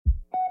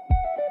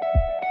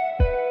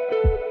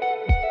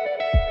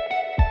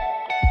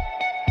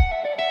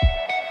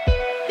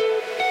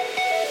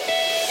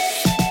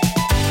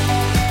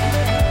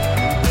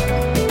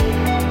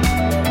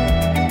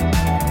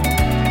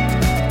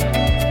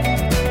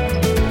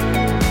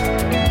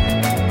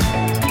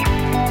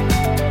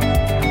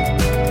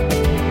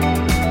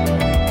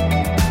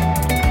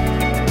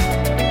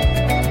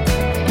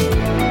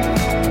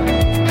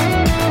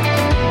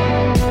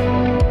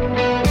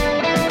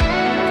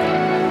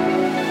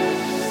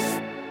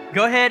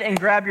Go ahead and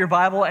grab your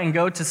Bible and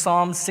go to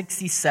Psalm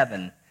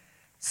 67.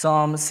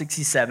 Psalm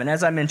 67.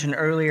 As I mentioned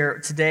earlier,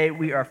 today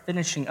we are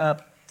finishing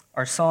up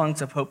our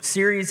Songs of Hope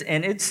series,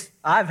 and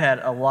I've had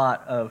a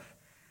lot of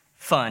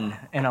fun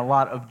and a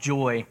lot of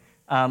joy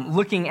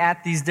looking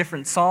at these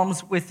different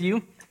psalms with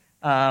you.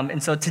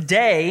 And so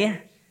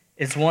today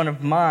is one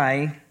of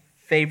my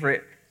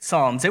favorite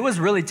psalms. It was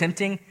really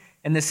tempting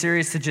in this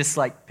series to just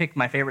pick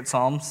my favorite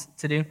psalms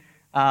to do,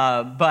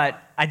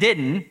 but I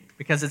didn't,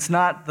 because it's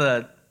not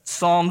the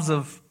Psalms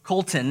of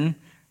Colton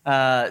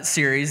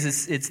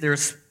series.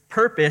 There's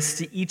purpose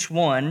to each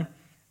one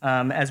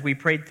as we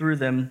prayed through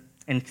them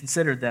and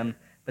considered them,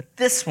 but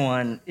this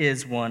one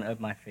is one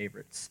of my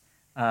favorites.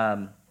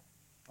 And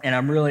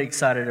I'm really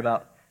excited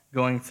about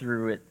going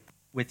through it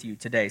with you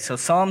today. So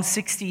Psalm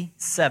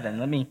 67,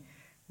 let me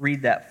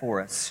read that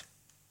for us.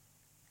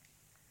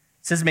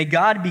 It says, "May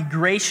God be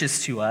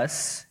gracious to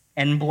us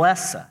and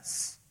bless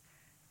us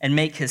and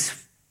make his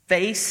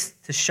face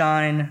to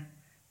shine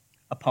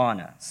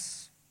upon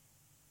us,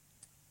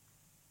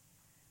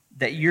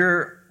 that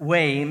your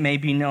way may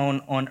be known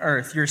on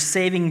earth, your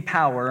saving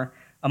power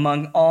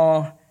among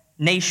all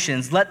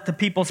nations. Let the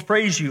peoples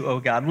praise you, O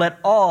God. Let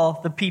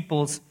all the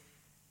peoples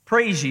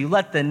praise you.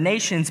 Let the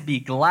nations be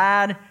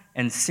glad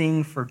and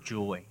sing for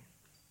joy.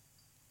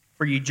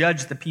 For you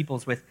judge the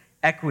peoples with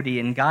equity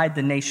and guide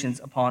the nations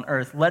upon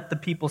earth. Let the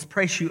peoples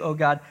praise you, O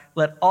God.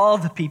 Let all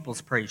the peoples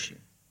praise you.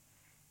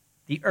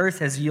 The earth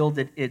has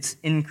yielded its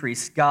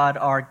increase. God,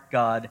 our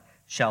God,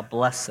 shall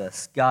bless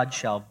us. God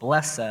shall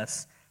bless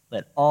us.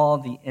 Let all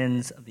the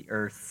ends of the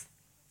earth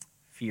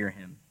fear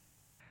him."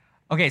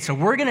 Okay, so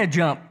we're going to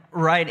jump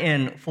right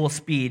in full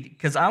speed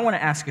because I want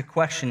to ask a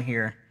question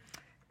here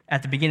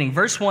at the beginning.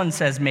 Verse 1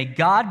 says, "May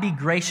God be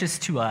gracious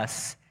to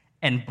us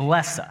and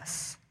bless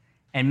us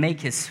and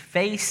make his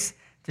face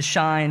to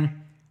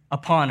shine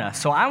upon us."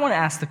 So I want to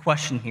ask the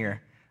question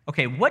here,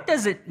 okay, what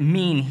does it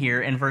mean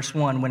here in verse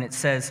 1 when it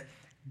says,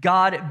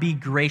 "God be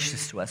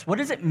gracious to us"? What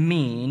does it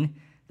mean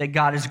that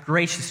God is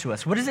gracious to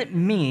us? What does it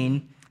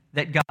mean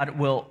that God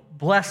will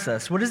bless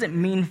us? What does it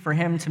mean for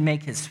him to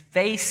make his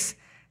face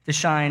to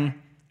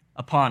shine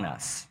upon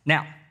us?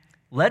 Now,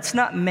 let's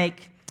not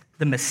make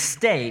the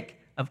mistake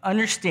of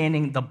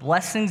understanding the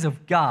blessings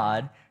of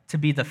God to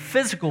be the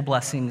physical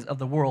blessings of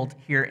the world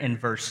here in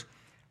verse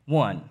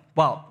 1.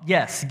 Well,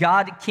 yes,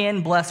 God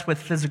can bless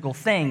with physical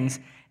things,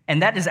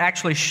 and that is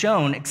actually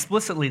shown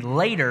explicitly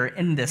later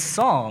in this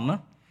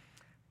psalm,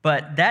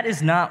 but that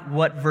is not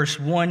what verse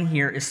 1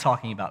 here is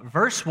talking about.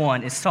 Verse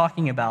 1 is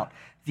talking about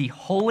the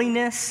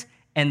holiness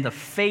and the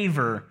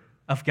favor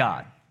of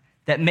God.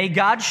 That may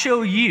God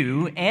show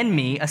you and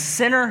me, a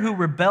sinner who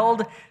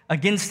rebelled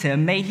against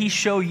him, may he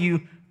show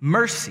you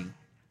mercy,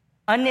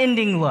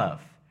 unending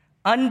love,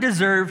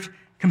 undeserved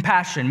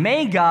compassion.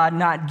 May God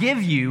not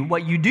give you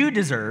what you do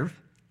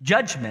deserve,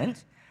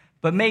 judgment,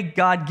 but may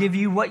God give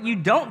you what you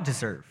don't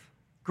deserve,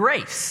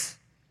 grace.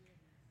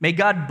 May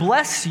God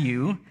bless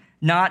you,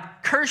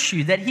 not curse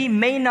you, that he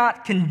may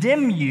not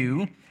condemn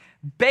you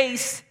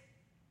based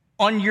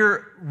on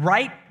your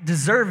right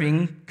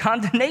deserving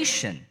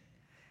condemnation.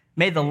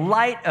 May the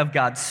light of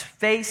God's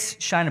face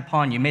shine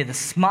upon you. May the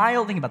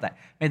smile, think about that,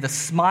 may the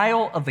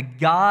smile of the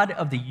God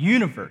of the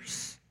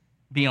universe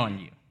be on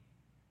you.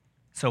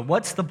 So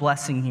what's the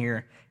blessing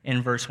here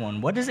in verse 1?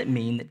 What does it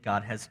mean that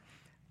God has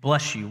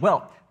blessed you?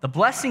 Well, the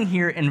blessing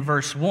here in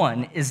verse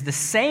 1 is the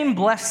same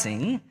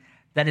blessing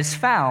that is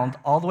found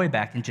all the way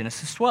back in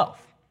Genesis 12.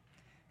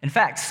 In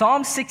fact,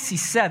 Psalm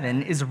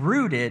 67 is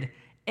rooted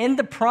in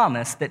the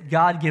promise that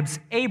God gives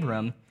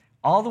Abram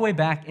all the way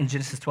back in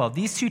Genesis 12.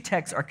 These two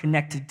texts are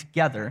connected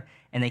together,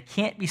 and they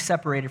can't be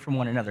separated from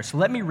one another. So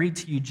let me read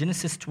to you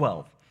Genesis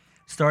 12,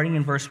 starting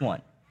in verse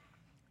 1.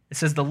 It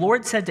says, "The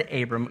Lord said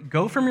to Abram,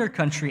 'Go from your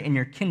country and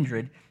your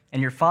kindred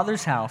and your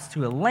father's house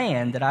to a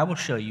land that I will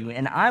show you,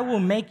 and I will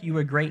make you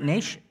a great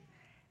nation.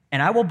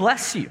 And I will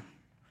bless you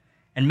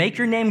and make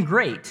your name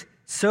great,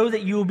 so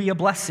that you will be a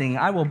blessing.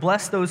 I will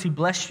bless those who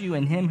bless you,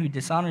 and him who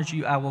dishonors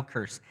you I will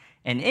curse.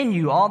 And in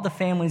you all the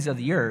families of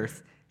the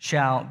earth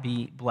shall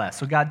be blessed.'"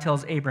 So God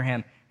tells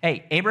Abraham,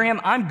 hey,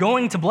 Abraham, I'm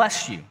going to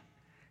bless you.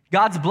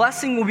 God's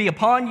blessing will be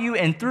upon you,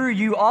 and through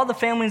you all the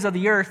families of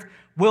the earth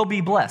will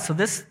be blessed. So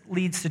this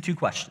leads to two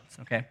questions,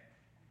 okay?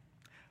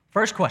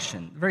 First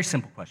question, very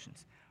simple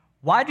questions.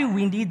 Why do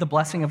we need the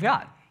blessing of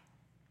God?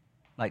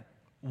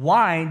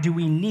 Why do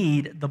we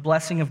need the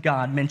blessing of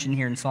God mentioned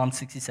here in Psalm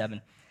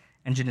 67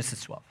 and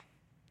Genesis 12?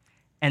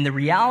 And the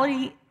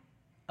reality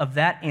of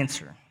that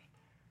answer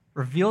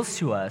reveals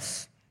to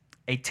us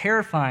a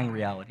terrifying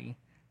reality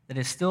that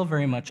is still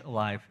very much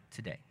alive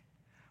today.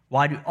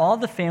 Why do all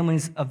the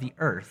families of the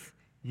earth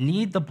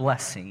need the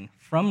blessing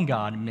from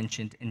God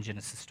mentioned in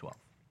Genesis 12?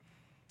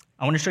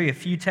 I want to show you a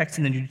few texts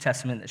in the New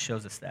Testament that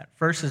shows us that.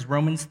 First is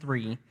Romans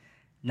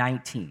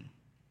 3:19.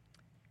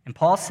 And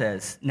Paul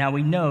says, "Now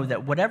we know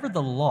that whatever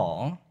the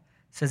law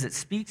says, it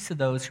speaks to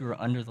those who are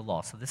under the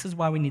law." So this is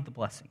why we need the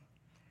blessing.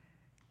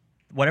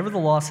 Whatever the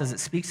law says,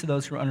 it speaks to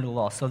those who are under the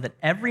law, so that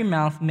every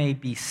mouth may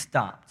be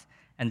stopped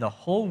and the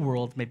whole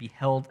world may be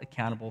held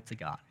accountable to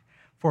God.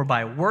 For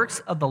by works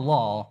of the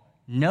law,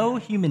 no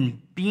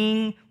human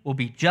being will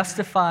be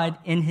justified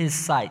in his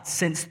sight,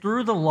 since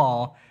through the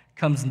law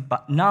comes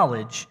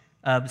knowledge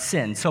of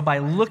sin. So by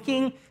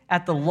looking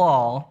at the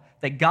law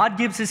that God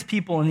gives his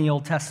people in the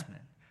Old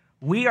Testament,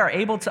 we are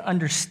able to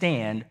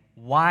understand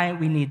why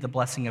we need the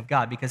blessing of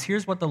God. Because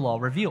here's what the law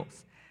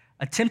reveals.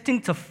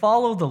 Attempting to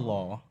follow the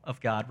law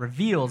of God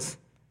reveals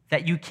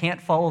that you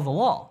can't follow the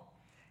law.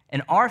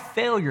 And our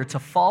failure to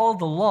follow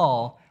the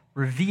law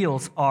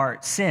reveals our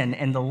sin.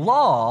 And the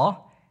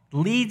law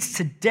leads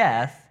to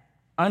death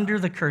under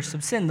the curse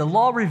of sin. The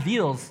law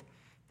reveals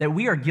that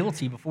we are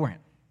guilty before him.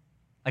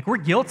 Like, we're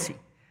guilty.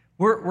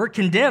 We're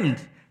condemned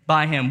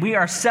by him. We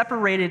are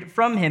separated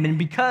from him. And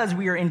because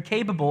we are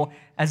incapable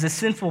as a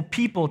sinful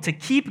people to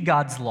keep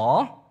God's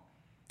law,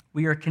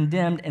 we are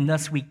condemned, and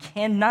thus we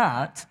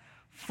cannot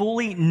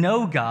fully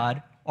know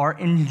God or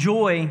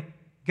enjoy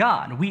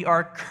God. We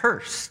are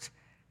cursed,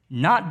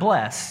 not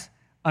blessed,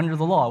 under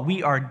the law.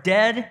 We are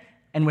dead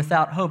and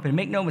without hope. And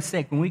make no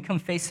mistake, when we come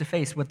face to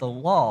face with the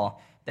law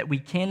that we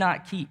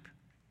cannot keep,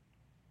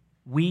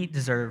 we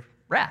deserve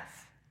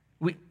wrath.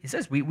 It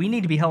says we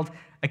need to be held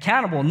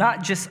accountable,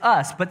 not just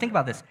us, but think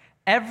about this.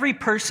 Every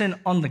person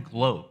on the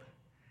globe,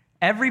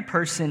 every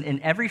person in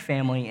every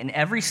family, in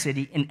every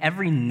city, in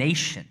every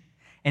nation,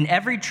 in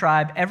every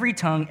tribe, every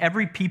tongue,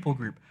 every people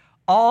group,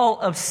 all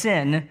of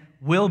sin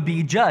will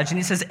be judged. And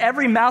he says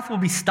every mouth will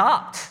be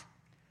stopped,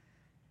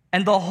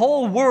 and the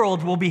whole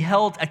world will be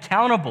held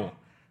accountable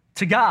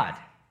to God.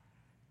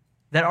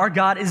 That our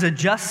God is a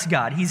just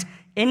God. He's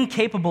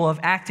incapable of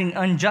acting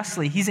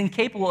unjustly. He's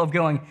incapable of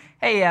going,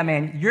 hey, yeah,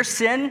 man, your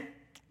sin,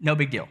 no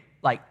big deal.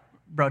 Like,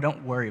 bro,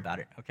 don't worry about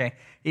it, okay?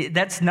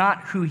 That's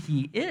not who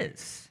he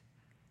is.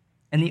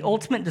 And the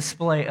ultimate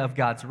display of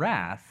God's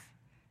wrath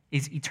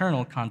is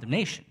eternal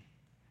condemnation.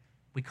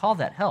 We call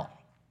that hell.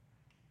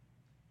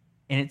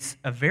 And it's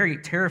a very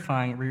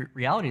terrifying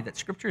reality that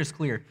Scripture is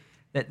clear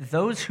that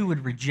those who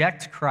would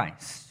reject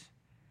Christ,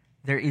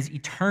 there is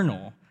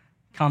eternal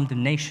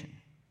condemnation.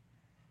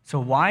 So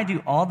why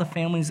do all the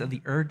families of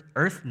the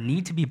earth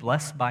need to be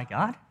blessed by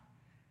God?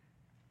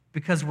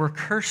 Because we're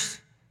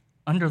cursed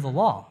under the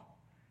law.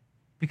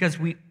 Because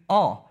we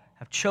all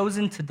have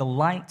chosen to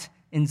delight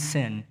in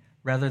sin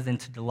rather than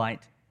to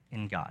delight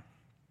in God.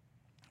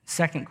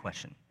 Second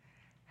question,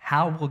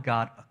 how will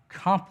God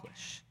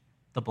accomplish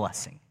the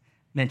blessing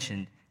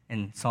mentioned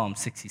in Psalm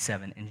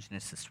 67 and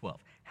Genesis 12?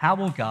 How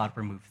will God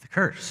remove the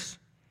curse?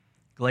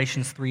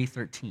 Galatians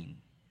 3:13.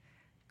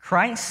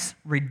 Christ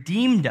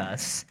redeemed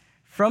us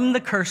from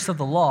the curse of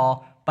the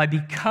law by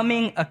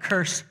becoming a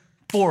curse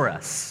for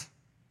us.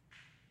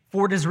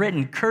 For it is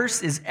written,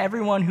 cursed is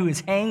everyone who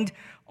is hanged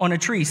on a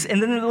tree.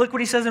 And then look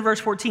what he says in verse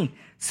 14.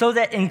 So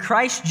that in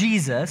Christ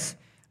Jesus,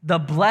 the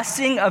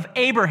blessing of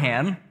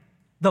Abraham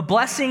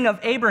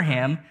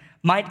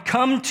might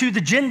come to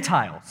the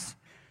Gentiles,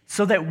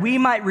 so that we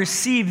might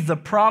receive the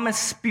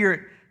promised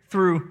Spirit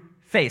through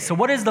faith. So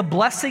what is the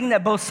blessing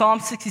that both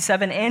Psalm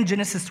 67 and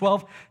Genesis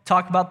 12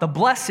 talk about? The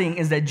blessing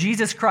is that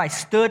Jesus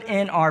Christ stood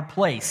in our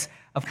place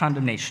of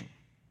condemnation.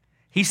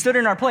 He stood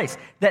in our place,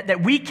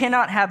 that we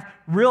cannot have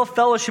real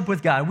fellowship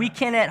with God. We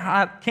cannot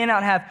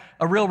have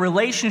a real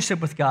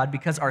relationship with God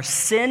because our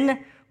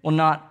sin will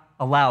not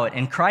allow it.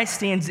 And Christ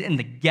stands in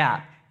the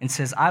gap and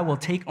says, I will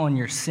take on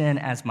your sin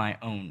as my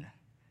own,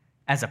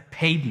 as a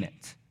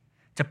payment,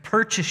 to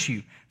purchase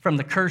you from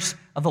the curse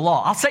of the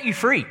law. I'll set you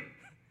free.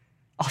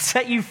 I'll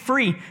set you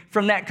free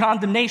from that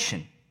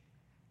condemnation.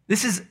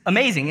 This is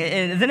amazing.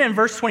 And then in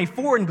verse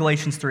 24 in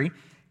Galatians 3,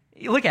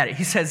 you look at it.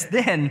 He says,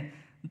 then,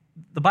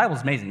 the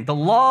Bible's amazing. The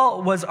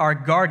law was our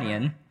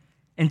guardian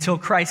until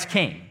Christ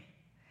came,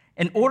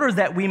 in order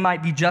that we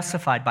might be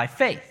justified by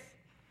faith.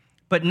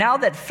 But now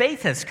that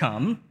faith has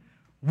come,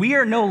 we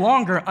are no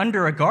longer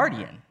under a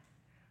guardian.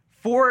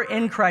 For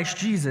in Christ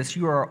Jesus,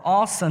 you are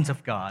all sons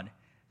of God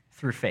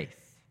through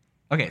faith.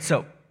 Okay,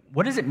 so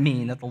what does it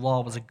mean that the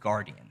law was a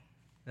guardian?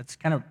 That's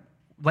kind of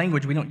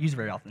language we don't use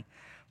very often.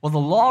 Well, the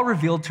law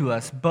revealed to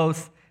us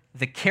both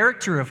the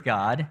character of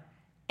God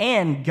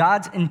and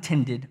God's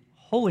intended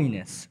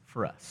holiness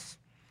for us.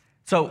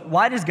 So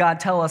why does God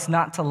tell us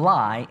not to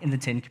lie in the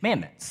Ten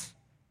Commandments?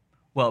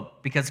 Well,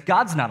 because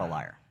God's not a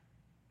liar.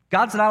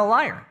 God's not a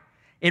liar.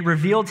 It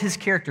revealed his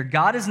character.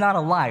 God is not a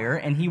liar,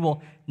 and he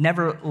will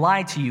never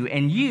lie to you.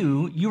 And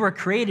you were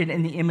created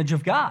in the image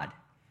of God.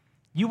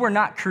 You were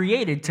not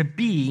created to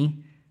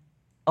be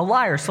a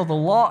liar. So the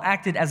law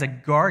acted as a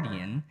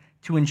guardian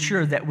to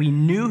ensure that we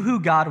knew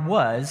who God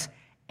was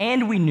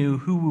and we knew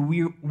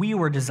who we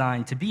were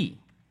designed to be.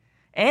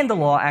 And the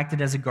law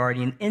acted as a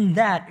guardian in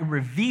that it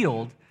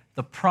revealed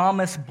the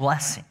promised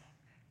blessing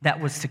that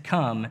was to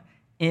come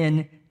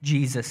in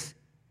Jesus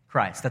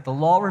Christ. That the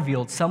law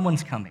revealed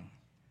someone's coming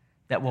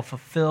that will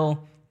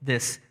fulfill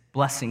this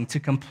blessing, to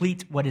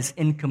complete what is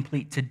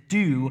incomplete, to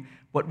do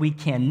what we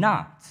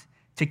cannot,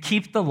 to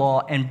keep the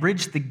law and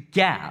bridge the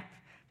gap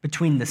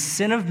between the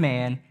sin of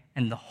man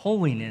and the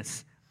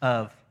holiness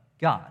of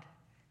God.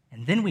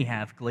 And then we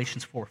have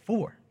Galatians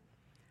 4:4,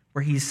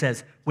 where he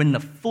says, when the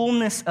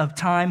fullness of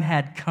time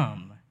had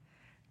come,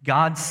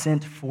 God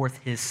sent forth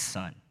his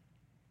Son,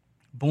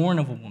 born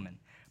of a woman,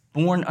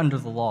 born under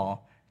the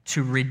law,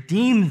 to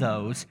redeem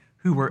those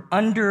who were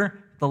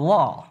under the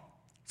law,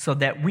 so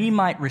that we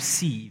might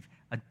receive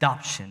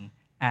adoption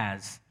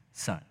as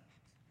sons.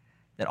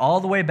 That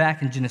all the way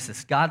back in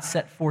Genesis, God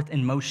set forth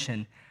in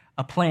motion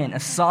a plan, a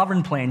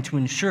sovereign plan to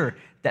ensure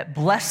that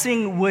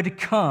blessing would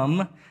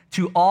come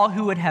to all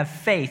who would have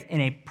faith in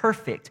a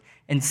perfect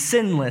and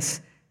sinless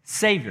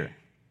Savior.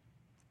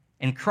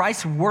 And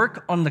Christ's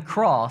work on the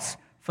cross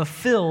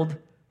fulfilled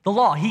the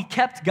law. He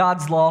kept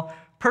God's law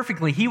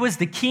perfectly. He was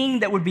the king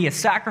that would be a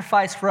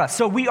sacrifice for us.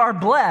 So we are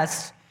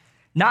blessed,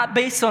 not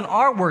based on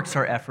our works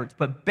or efforts,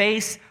 but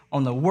based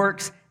on the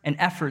works and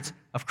efforts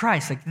of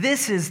Christ. Like,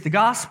 this is the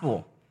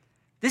gospel.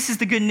 This is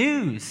the good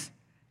news,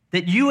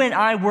 that you and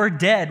I were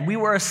dead. We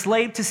were a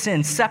slave to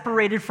sin,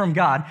 separated from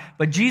God,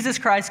 but Jesus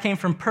Christ came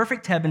from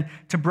perfect heaven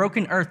to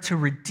broken earth to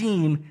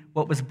redeem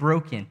what was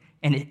broken.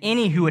 And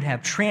any who would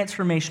have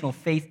transformational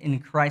faith in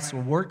Christ's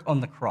work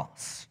on the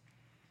cross.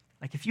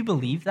 Like, if you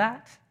believe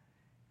that,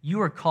 you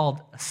are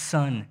called a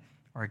son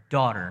or a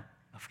daughter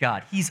of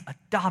God. He's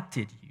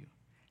adopted you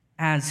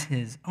as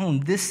his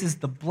own. This is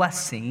the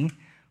blessing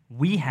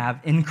we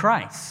have in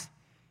Christ.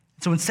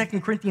 So in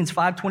 2 Corinthians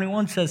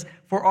 5:21 says,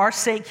 "For our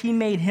sake he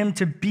made him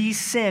to be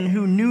sin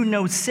who knew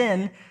no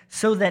sin,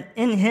 so that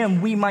in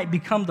him we might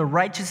become the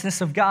righteousness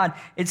of God."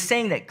 It's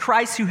saying that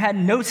Christ, who had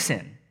no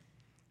sin,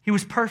 he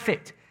was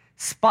perfect,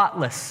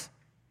 spotless.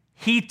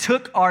 He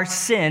took our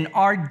sin,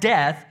 our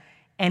death,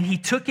 and he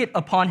took it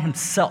upon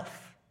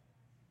himself.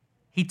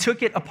 He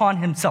took it upon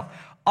himself.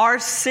 Our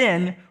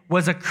sin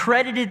was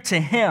accredited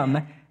to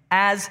him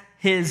as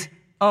his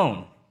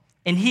own.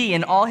 And he,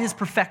 in all his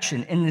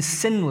perfection, in his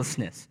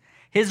sinlessness,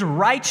 his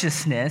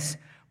righteousness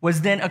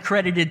was then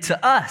accredited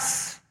to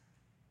us.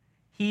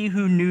 He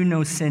who knew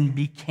no sin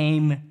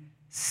became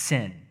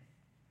sin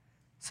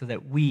so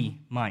that we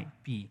might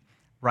be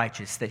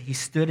righteous, that he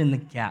stood in the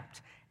gap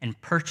and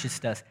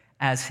purchased us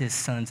as his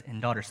sons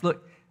and daughters.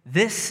 Look,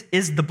 this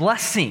is the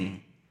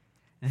blessing.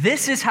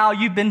 This is how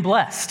you've been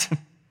blessed.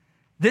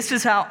 This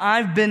is how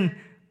I've been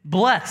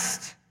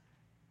blessed,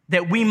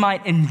 that we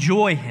might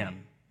enjoy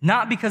him,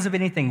 not because of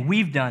anything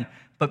we've done,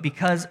 but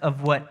because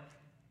of what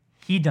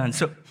he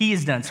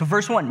has done. So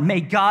verse 1,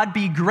 may God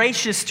be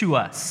gracious to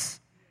us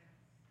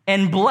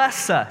and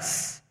bless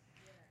us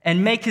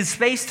and make his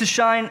face to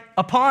shine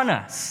upon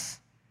us.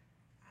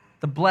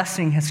 The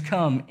blessing has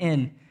come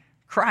in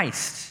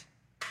Christ.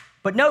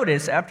 But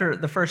notice, after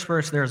the first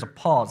verse, there's a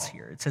pause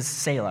here. It says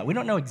Selah. We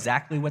don't know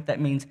exactly what that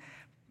means.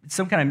 It's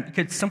some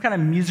kind of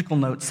musical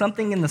note,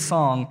 something in the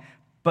song,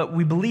 but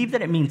we believe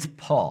that it means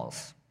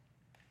pause.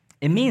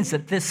 It means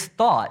that this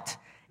thought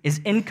is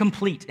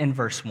incomplete in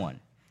verse 1.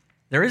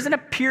 There isn't a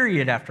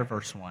period after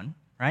verse 1,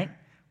 right?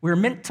 We're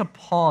meant to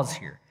pause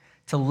here,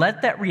 to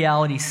let that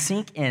reality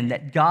sink in,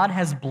 that God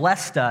has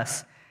blessed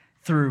us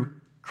through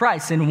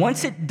Christ. And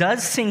once it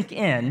does sink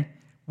in,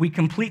 we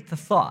complete the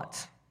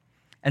thought.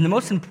 And the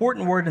most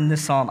important word in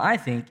this psalm, I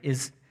think,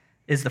 is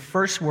the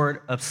first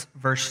word of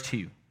verse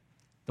 2,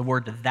 the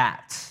word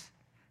that.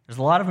 There's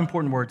a lot of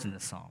important words in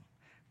this psalm,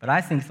 but I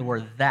think the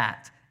word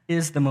that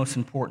is the most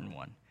important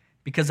one,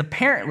 because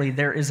apparently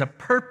there is a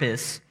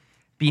purpose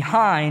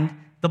behind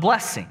the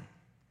blessing.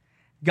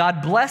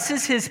 God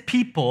blesses his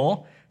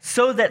people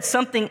so that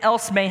something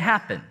else may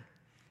happen.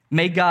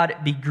 May God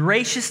be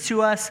gracious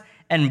to us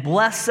and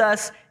bless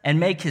us and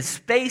make his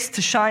face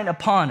to shine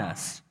upon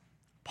us.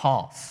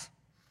 Pause.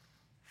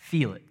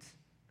 Feel it.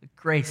 The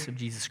grace of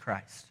Jesus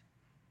Christ.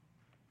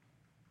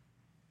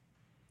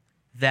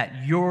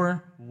 That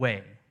your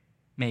way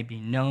may be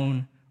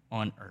known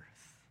on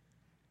earth,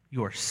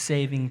 your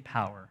saving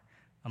power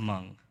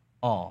among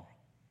all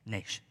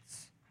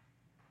nations.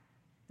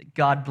 That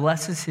God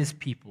blesses his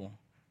people,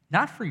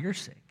 not for your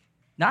sake,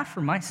 not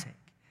for my sake,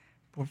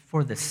 but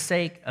for the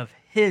sake of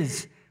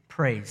his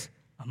praise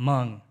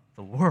among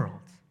the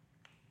world.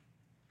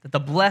 That the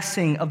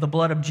blessing of the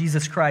blood of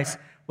Jesus Christ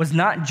was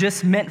not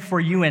just meant for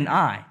you and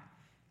I,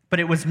 but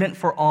it was meant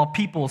for all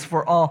peoples,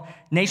 for all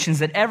nations,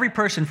 that every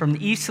person from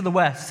the east to the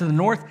west, to the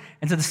north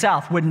and to the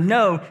south would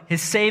know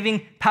his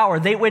saving power.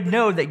 They would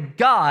know that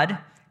God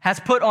has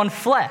put on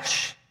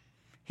flesh.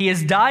 He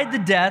has died the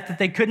death that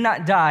they could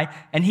not die,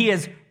 and he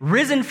has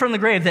risen from the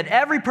grave, that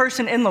every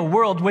person in the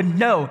world would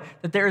know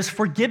that there is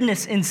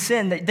forgiveness in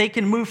sin, that they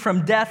can move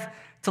from death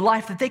to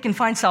life, that they can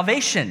find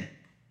salvation,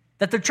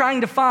 that they're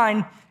trying to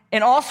find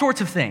in all sorts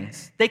of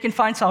things. They can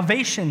find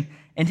salvation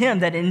in him,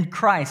 that in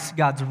Christ,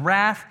 God's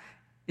wrath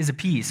is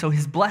appeased. So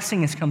his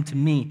blessing has come to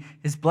me.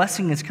 His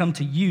blessing has come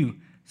to you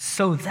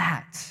so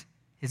that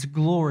his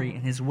glory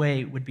and his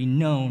way would be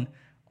known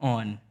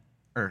on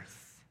earth.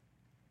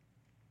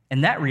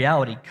 And that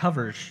reality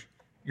covers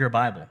your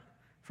Bible.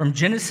 From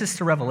Genesis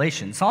to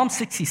Revelation, Psalm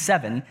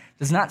 67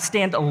 does not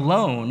stand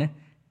alone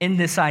in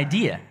this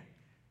idea.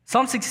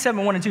 Psalm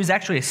 67, 1 and 2 is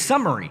actually a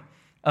summary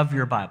of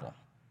your Bible.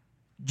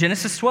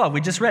 Genesis 12,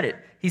 we just read it.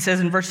 He says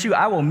in verse 2,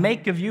 I will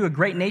make of you a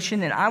great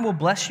nation, and I will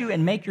bless you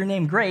and make your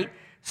name great,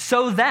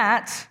 so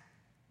that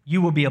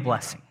you will be a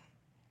blessing.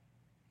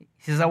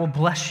 He says, I will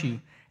bless you.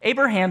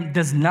 Abraham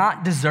does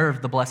not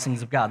deserve the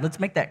blessings of God. Let's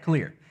make that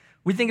clear.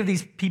 We think of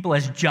these people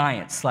as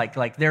giants,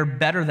 like they're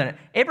better than it.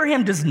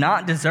 Abraham does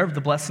not deserve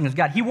the blessing of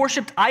God. He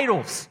worshiped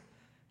idols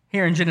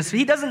here in Genesis.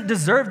 He doesn't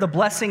deserve the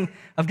blessing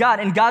of God.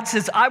 And God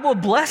says, I will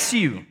bless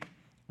you.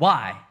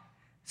 Why?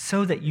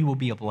 So that you will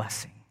be a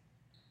blessing.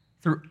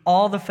 Through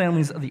all the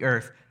families of the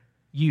earth,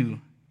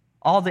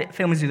 all the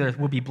families of the earth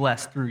will be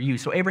blessed through you.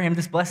 So Abraham,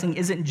 this blessing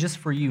isn't just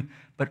for you,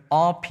 but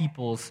all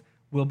peoples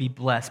will be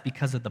blessed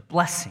because of the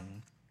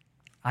blessing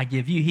I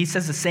give you. He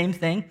says the same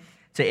thing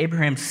to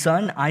Abraham's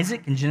son,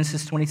 Isaac, in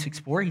Genesis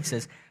 26:4. He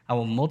says, I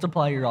will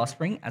multiply your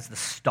offspring as the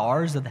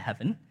stars of the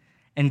heaven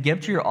and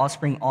give to your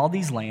offspring all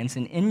these lands,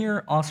 and in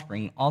your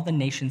offspring all the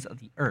nations of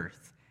the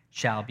earth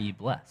shall be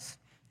blessed.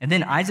 And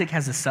then Isaac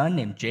has a son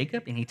named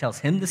Jacob, and he tells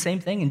him the same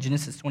thing in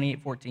Genesis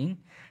 28:14.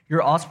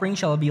 Your offspring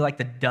shall be like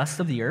the dust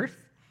of the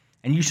earth,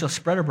 and you shall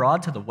spread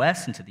abroad to the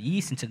west and to the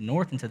east and to the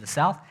north and to the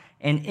south,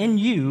 and in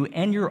you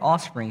and your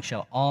offspring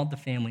shall all the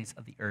families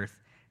of the earth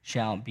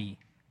shall be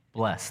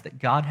blessed. That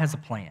God has a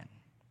plan,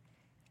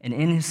 and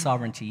in his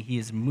sovereignty, he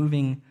is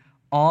moving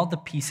all the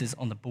pieces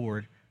on the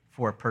board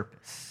for a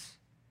purpose.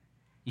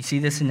 You see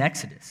this in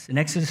Exodus. In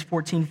Exodus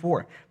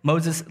 14:4,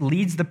 Moses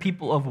leads the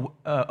people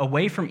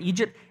away from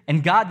Egypt,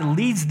 and God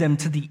leads them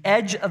to the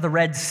edge of the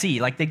Red Sea.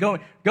 Like they go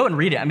and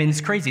read it. I mean, it's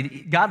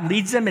crazy. God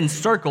leads them in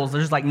circles.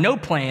 There's like no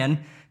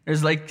plan.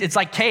 It's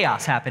like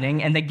chaos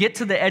happening, and they get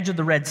to the edge of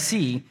the Red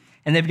Sea,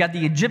 and they've got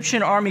the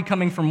Egyptian army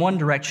coming from one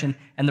direction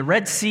and the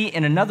Red Sea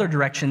in another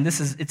direction.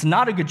 It's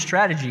not a good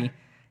strategy.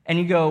 And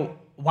you go,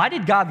 why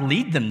did God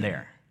lead them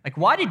there? Like,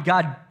 why did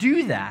God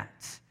do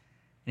that?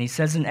 And he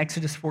says in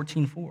Exodus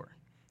 14:4,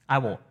 I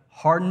will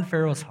harden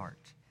Pharaoh's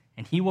heart,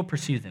 and he will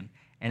pursue them,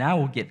 and I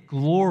will get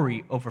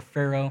glory over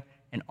Pharaoh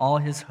and all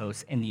his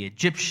hosts, and the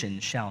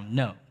Egyptians shall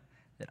know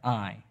that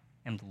I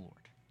am the Lord.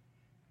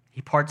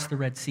 He parts the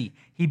Red Sea.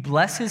 He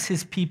blesses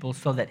his people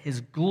so that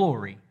his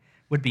glory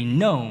would be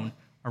known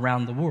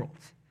around the world.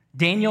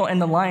 Daniel in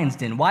the lion's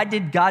den. Why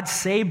did God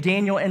save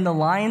Daniel in the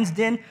lion's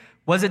den?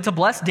 Was it to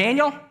bless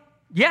Daniel?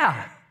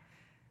 Yeah.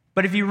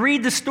 But if you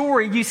read the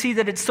story, you see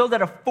that it's so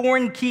that a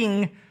foreign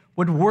king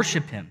would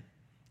worship him.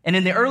 And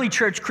in the early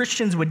church,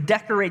 Christians would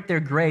decorate their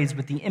graves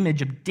with the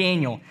image of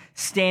Daniel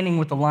standing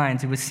with the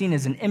lions. It was seen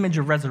as an image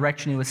of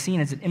resurrection. It was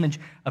seen as an image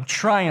of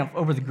triumph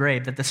over the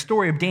grave, that the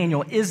story of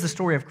Daniel is the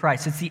story of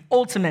Christ. It's the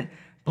ultimate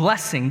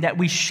blessing that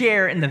we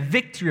share in the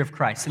victory of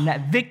Christ, and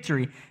that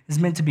victory is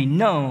meant to be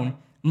known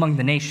among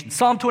the nations.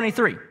 Psalm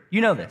 23,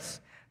 you know this.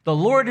 The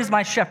Lord is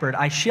my shepherd,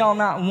 I shall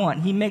not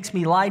want. He makes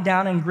me lie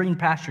down in green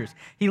pastures.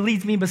 He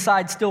leads me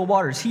beside still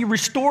waters. He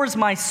restores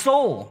my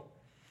soul.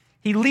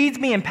 He leads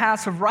me in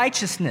paths of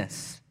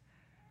righteousness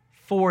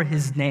for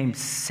his name's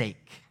sake.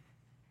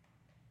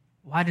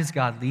 Why does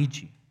God lead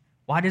you?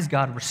 Why does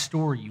God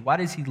restore you? Why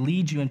does he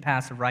lead you in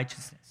paths of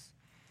righteousness?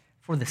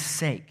 For the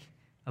sake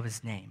of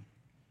his name.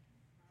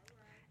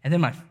 And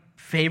then my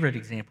favorite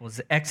example is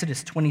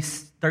Exodus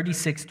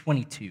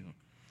 36:22.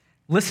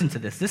 Listen to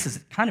this. This is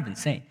kind of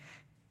insane.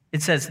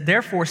 It says,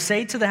 therefore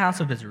say to the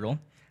house of Israel,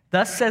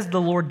 thus says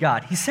the Lord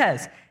God. He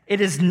says, it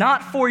is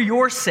not for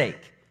your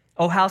sake,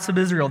 O house of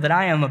Israel, that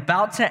I am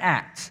about to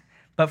act,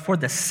 but for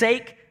the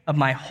sake of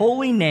my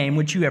holy name,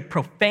 which you have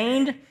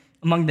profaned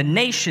among the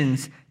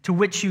nations to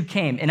which you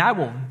came. And I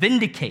will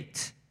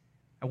vindicate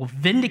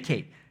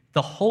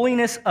the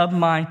holiness of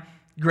my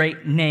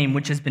great name,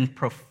 which has been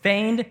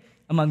profaned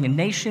among the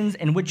nations,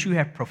 and which you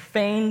have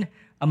profaned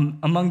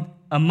among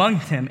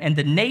them. And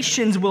the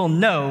nations will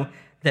know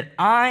that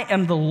I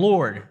am the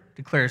Lord,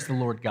 declares the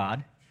Lord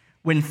God,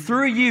 when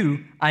through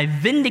you I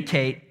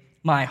vindicate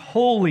my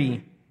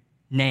holy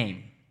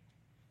name.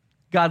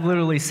 God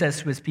literally says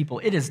to his people,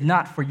 it is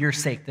not for your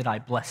sake that I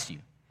bless you.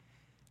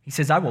 He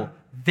says, I will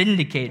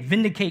vindicate.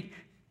 Vindicate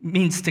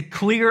means to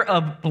clear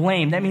of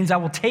blame. That means I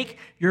will take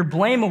your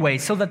blame away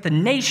so that the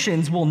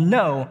nations will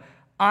know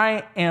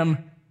I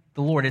am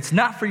the Lord. It's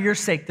not for your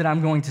sake that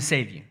I'm going to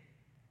save you.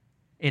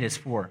 It is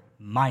for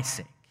my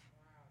sake.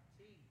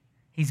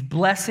 He's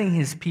blessing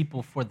his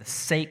people for the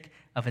sake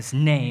of his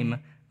name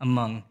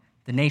among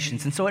the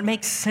nations. And so it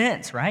makes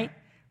sense, right?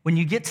 When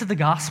you get to the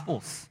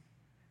Gospels,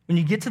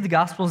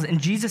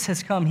 and Jesus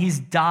has come, he's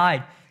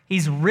died,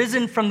 he's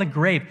risen from the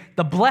grave,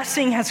 the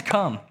blessing has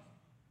come.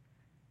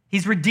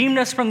 He's redeemed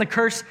us from the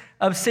curse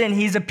of sin.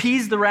 He's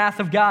appeased the wrath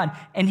of God.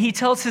 And he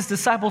tells his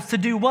disciples to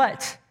do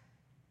what?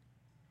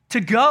 To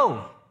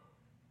go.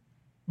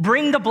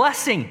 Bring the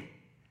blessing.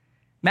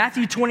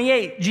 Matthew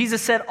 28,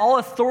 Jesus said, all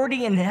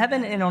authority in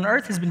heaven and on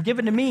earth has been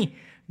given to me.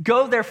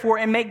 Go, therefore,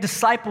 and make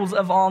disciples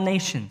of all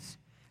nations.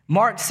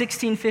 Mark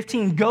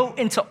 16:15, go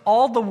into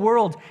all the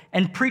world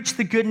and preach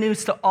the good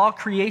news to all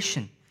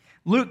creation.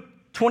 Luke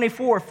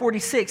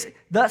 24:46,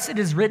 thus it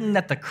is written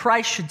that the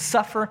Christ should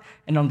suffer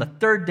and on the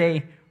third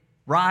day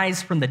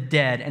rise from the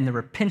dead, and the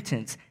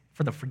repentance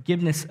for the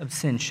forgiveness of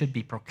sins should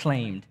be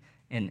proclaimed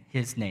in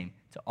his name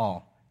to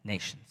all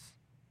nations.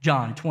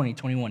 John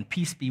 20:21,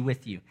 peace be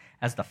with you.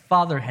 As the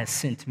Father has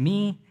sent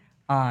me,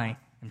 I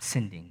am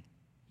sending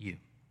you.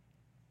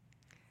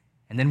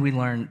 And then we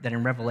learn that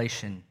in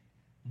Revelation,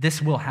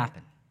 this will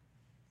happen.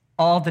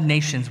 All the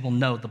nations will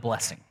know the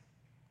blessing.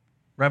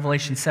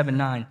 Revelation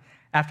 7:9,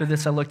 after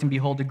this I looked and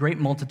behold a great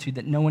multitude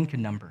that no one could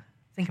number.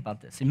 Think about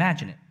this,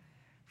 imagine it.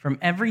 From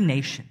every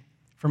nation,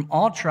 from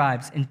all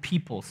tribes and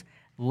peoples,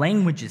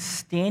 languages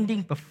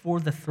standing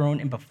before the throne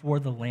and before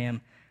the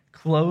Lamb,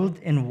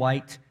 clothed in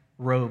white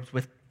robes,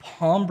 with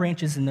palm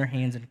branches in their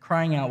hands and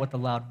crying out with a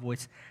loud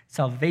voice,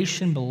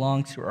 salvation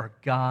belongs to our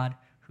God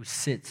who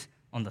sits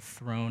on the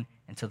throne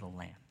and to the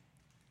Lamb.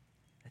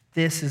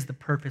 This is the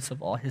purpose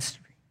of all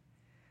history.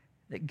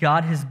 That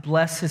God has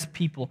blessed his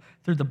people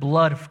through the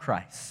blood of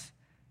Christ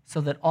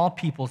so that all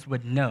peoples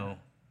would know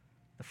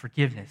the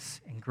forgiveness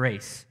and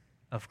grace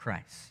of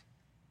Christ.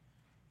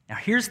 Now,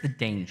 here's the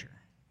danger,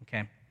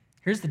 okay?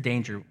 Here's the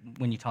danger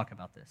when you talk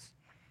about this.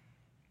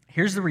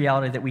 Here's the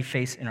reality that we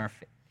face in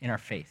our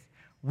faith.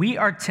 We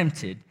are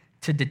tempted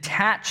to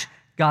detach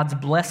God's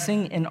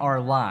blessing in our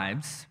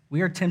lives.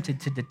 We are tempted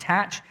to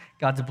detach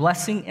God's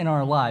blessing in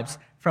our lives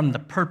from the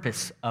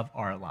purpose of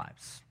our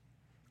lives.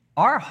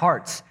 Our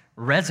hearts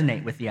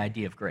resonate with the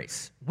idea of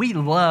grace. We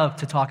love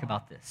to talk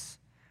about this.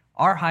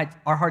 Our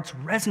hearts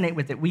resonate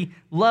with it. We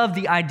love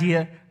the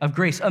idea of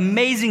grace.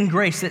 Amazing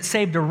grace that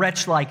saved a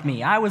wretch like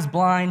me. I was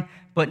blind,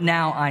 but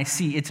now I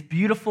see. It's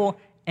beautiful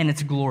and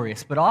it's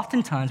glorious. But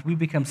oftentimes we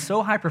become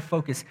so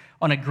hyper-focused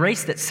on a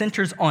grace that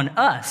centers on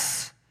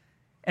us.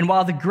 And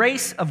while the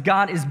grace of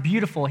God is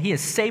beautiful, he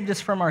has saved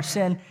us from our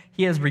sin.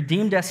 He has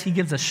redeemed us. He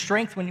gives us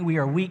strength when we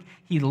are weak.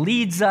 He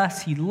leads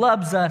us. He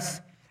loves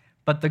us.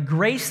 But the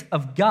grace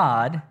of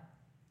God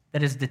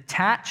that is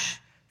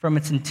detached from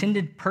its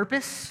intended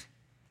purpose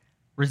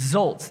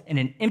results in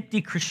an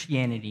empty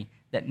Christianity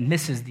that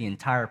misses the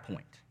entire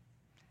point.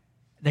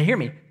 Now, hear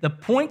me. The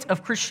point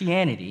of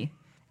Christianity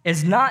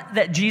is not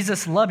that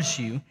Jesus loves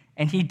you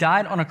and he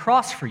died on a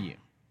cross for you.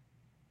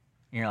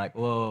 And you're like,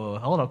 whoa,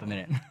 hold up a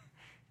minute.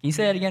 Can you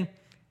say that again?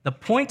 The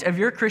point of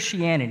your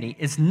Christianity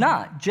is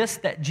not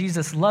just that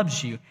Jesus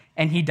loves you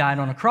and he died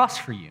on a cross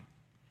for you.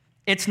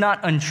 It's not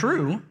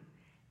untrue.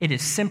 It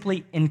is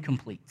simply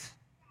incomplete.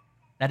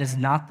 That is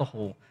not the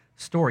whole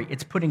story.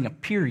 It's putting a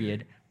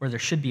period where there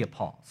should be a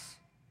pause.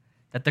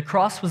 That the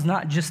cross was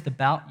not just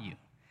about you.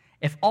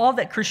 If all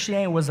that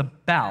Christianity was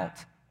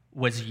about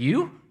was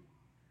you,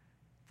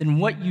 then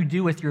what you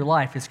do with your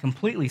life is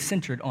completely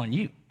centered on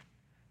you.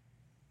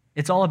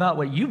 It's all about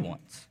what you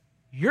want,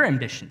 your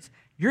ambitions,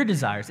 your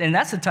desires. And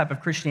that's the type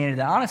of Christianity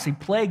that honestly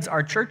plagues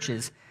our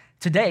churches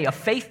today, a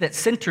faith that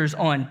centers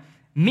on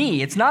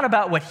me. It's not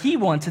about what he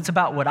wants, it's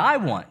about what I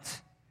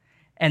want.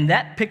 And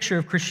that picture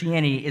of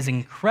Christianity is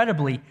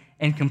incredibly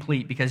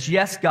incomplete because,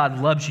 yes, God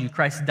loves you.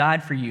 Christ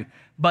died for you.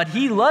 But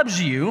he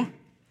loves you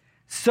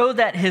so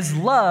that his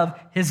love,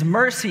 his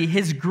mercy,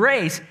 his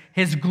grace,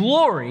 his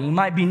glory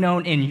might be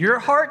known in your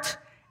heart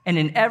and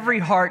in every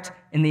heart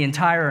in the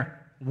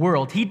entire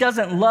world. He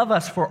doesn't love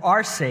us for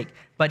our sake,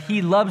 but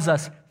he loves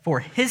us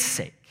for his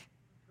sake.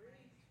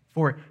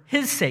 For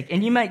his sake.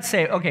 And you might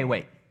say, okay,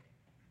 wait.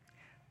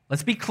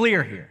 Let's be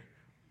clear here.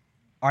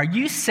 Are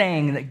you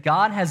saying that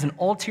God has an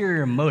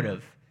ulterior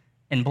motive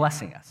in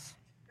blessing us?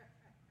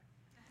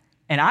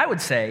 And I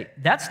would say,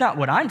 that's not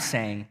what I'm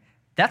saying.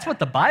 That's what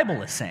the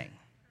Bible is saying.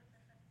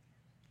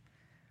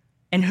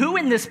 And who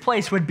in this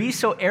place would be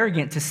so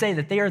arrogant to say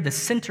that they are the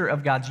center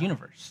of God's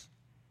universe?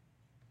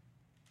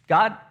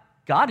 God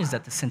is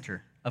at the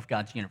center of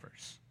God's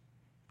universe.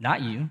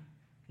 Not you,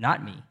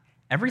 not me.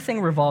 Everything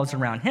revolves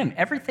around him.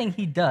 Everything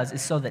he does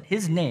is so that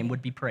his name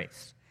would be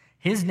praised.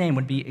 His name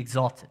would be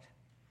exalted.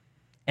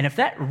 And if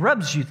that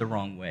rubs you the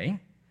wrong way,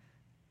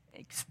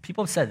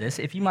 people have said this,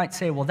 if you might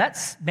say, well,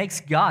 that makes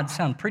God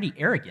sound pretty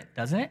arrogant,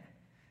 doesn't it?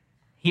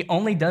 He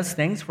only does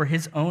things for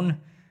his own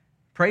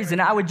praise.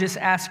 And I would just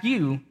ask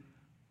you,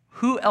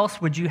 who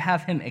else would you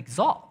have him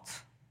exalt?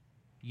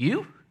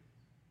 You?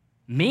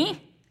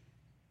 Me?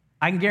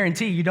 I can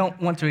guarantee you don't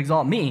want to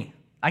exalt me.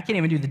 I can't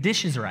even do the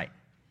dishes right.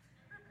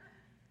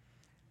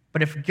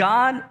 But if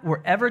God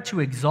were ever to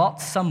exalt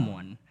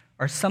someone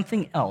or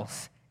something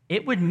else,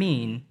 it would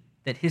mean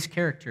that his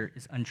character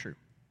is untrue.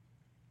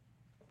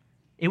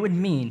 It would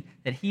mean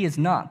that he is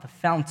not the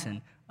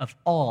fountain of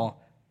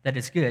all that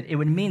is good. It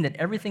would mean that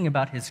everything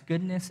about his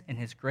goodness and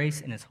his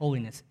grace and his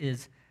holiness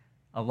is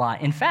a lie.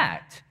 In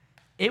fact,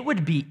 it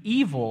would be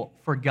evil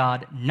for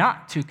God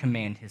not to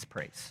command his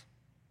praise.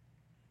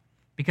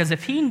 Because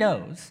if he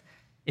knows,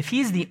 if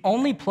he's the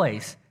only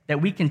place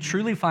that we can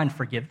truly find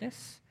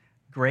forgiveness,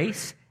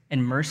 grace,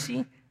 and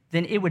mercy,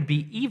 then it would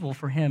be evil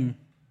for him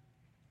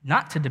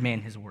not to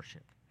demand his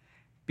worship.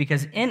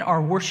 Because in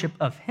our worship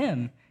of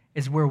him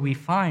is where we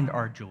find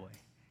our joy.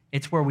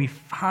 It's where we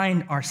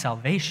find our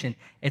salvation.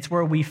 It's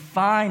where we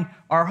find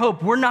our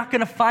hope. We're not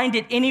going to find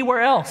it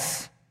anywhere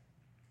else.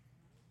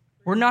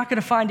 We're not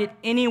going to find it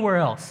anywhere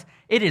else.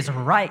 It is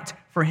right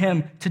for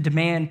him to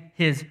demand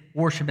his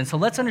worship. And so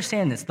let's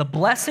understand this. The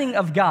blessing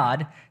of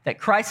God that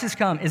Christ has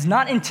come is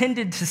not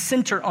intended to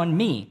center on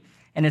me,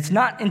 and it's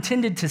not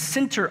intended to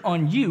center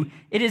on you.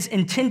 It is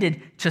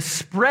intended to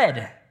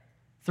spread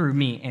through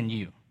me and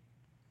you.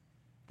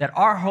 that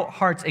our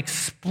hearts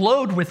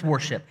explode with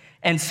worship,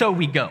 and so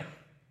we go.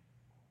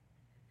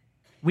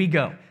 We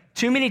go.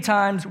 Too many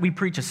times we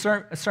preach a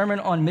sermon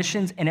on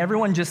missions and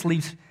everyone just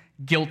leaves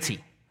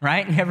guilty,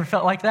 right? You ever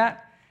felt like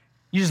that?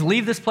 You just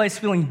leave this place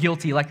feeling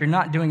guilty, like you're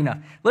not doing enough.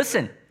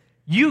 Listen,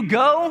 you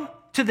go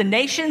to the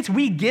nations,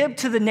 we give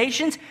to the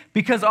nations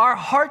because our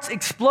hearts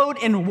explode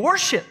in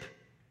worship.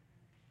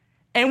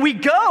 And we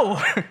go.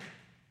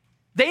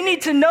 They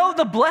need to know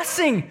the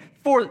blessing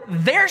for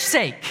their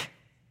sake,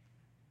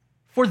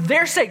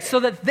 so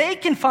that they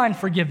can find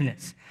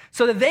forgiveness,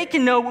 so that they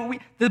can know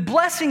the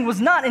blessing was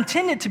not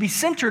intended to be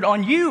centered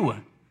on you.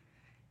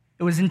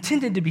 It was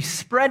intended to be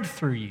spread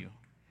through you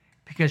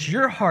because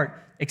your heart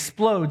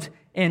explodes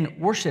in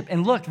worship.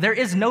 And look, there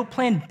is no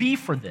plan B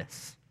for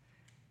this.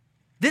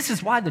 This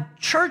is why the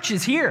church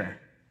is here.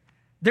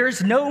 There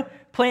is no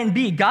plan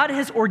B. God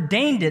has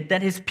ordained it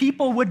that his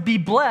people would be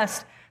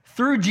blessed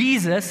through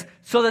Jesus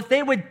so that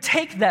they would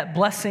take that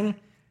blessing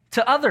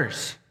to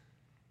others.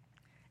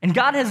 And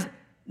God has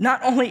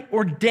not only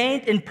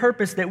ordained in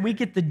purpose that we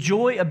get the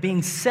joy of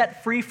being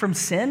set free from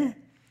sin,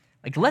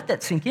 like let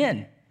that sink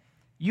in.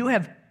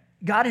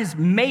 God has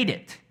made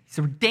it, he's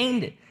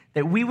ordained it,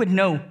 that we would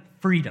know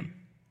freedom.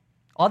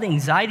 All the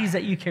anxieties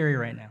that you carry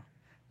right now,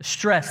 the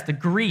stress, the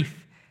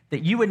grief,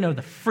 that you would know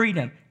the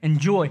freedom and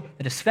joy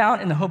that is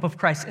found in the hope of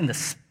Christ in the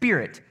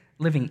Spirit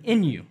living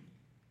in you.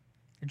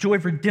 The joy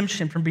of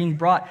redemption from being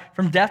brought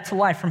from death to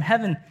life, from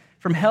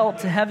hell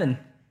to heaven.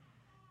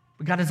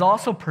 But God has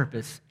also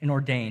purposed and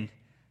ordained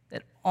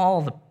that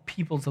all the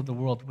peoples of the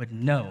world would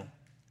know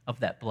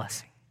of that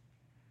blessing.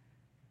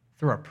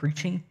 Through our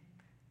preaching,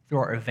 through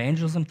our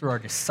evangelism, through our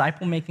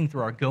disciple making,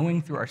 through our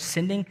going, through our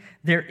sending,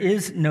 there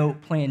is no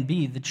plan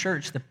B. The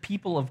church, the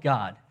people of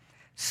God,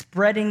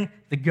 spreading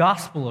the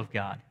gospel of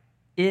God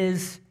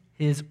is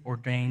his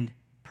ordained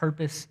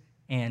purpose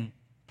and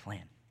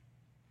plan.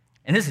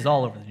 And this is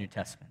all over the New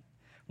Testament.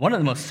 One of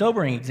the most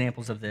sobering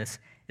examples of this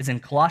is in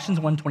Colossians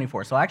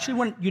 1:24. So I actually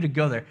want you to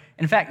go there.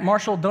 In fact,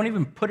 Marshall, don't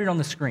even put it on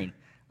the screen.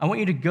 I want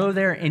you to go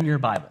there in your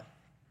Bible.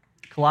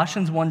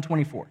 Colossians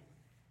 1:24.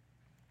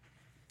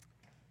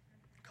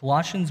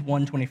 Colossians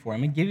 1:24. I'm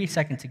going to give you a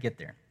second to get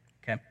there,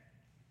 okay?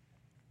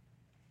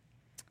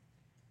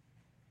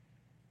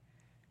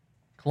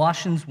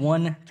 Colossians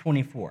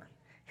 1:24.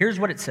 Here's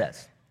what it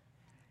says.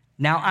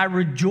 Now I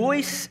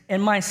rejoice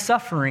in my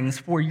sufferings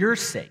for your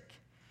sake,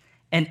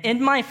 and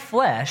in my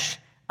flesh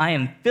I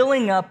am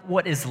filling up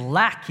what is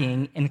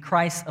lacking in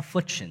Christ's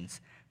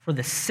afflictions for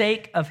the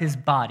sake of his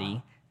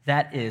body,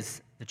 that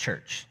is the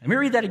church. Let me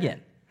read that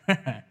again.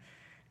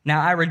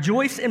 Now I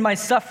rejoice in my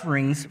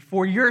sufferings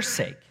for your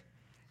sake,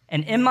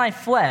 and in my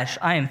flesh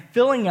I am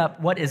filling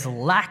up what is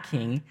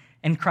lacking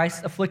in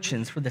Christ's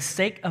afflictions for the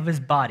sake of his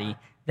body,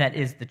 that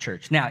is the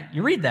church. Now,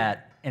 you read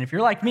that, and if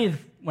you're like me,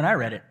 when I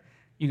read it,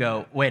 you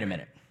go, wait a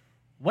minute.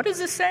 What is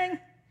this saying?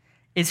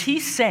 Is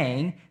he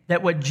saying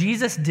that what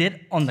Jesus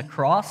did on the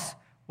cross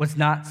was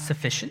not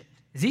sufficient?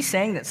 Is he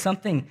saying that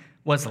something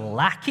was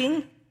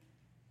lacking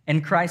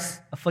in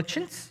Christ's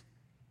afflictions?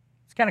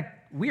 It's kind of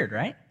weird,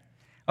 right?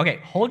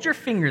 Okay, hold your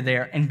finger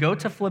there and go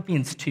to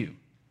Philippians 2.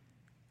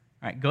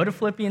 All right, go to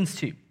Philippians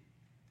 2.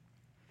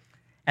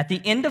 At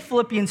the end of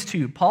Philippians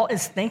 2, Paul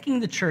is thanking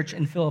the church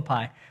in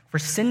Philippi for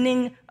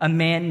sending a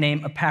man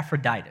named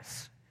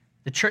Epaphroditus.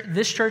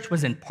 This church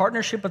was in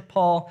partnership with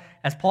Paul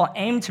as Paul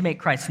aimed to make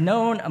Christ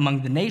known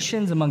among the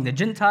nations, among the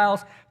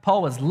Gentiles.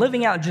 Paul was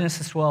living out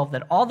Genesis 12,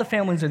 that all the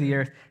families of the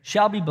earth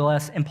shall be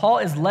blessed. And Paul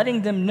is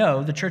letting them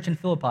know, the church in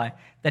Philippi,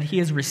 that he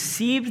has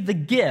received the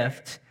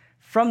gift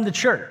from the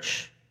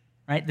church,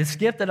 right? This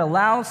gift that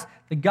allows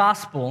the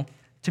gospel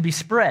to be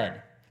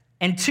spread.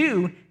 And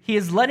two, he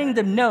is letting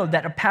them know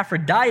that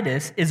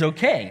Epaphroditus is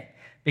okay,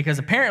 because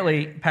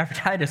apparently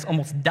Epaphroditus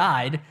almost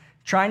died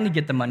trying to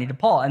get the money to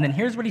Paul. And then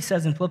here's what he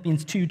says in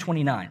Philippians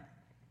 2:29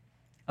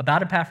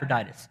 about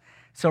Epaphroditus.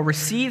 So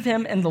receive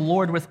him in the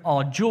Lord with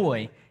all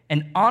joy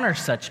and honor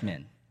such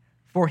men,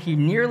 for he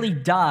nearly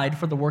died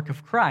for the work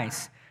of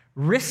Christ,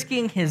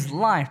 risking his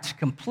life to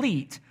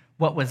complete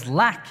what was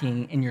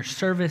lacking in your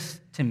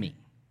service to me.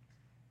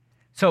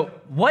 So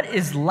what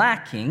was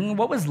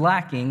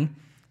lacking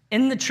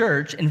in the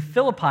church in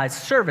Philippi's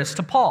service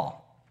to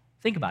Paul?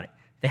 Think about it.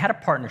 They had a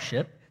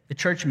partnership. The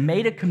church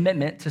made a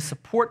commitment to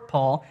support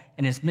Paul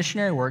in his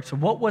missionary work. So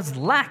what was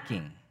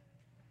lacking?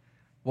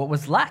 What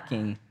was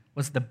lacking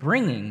was the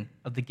bringing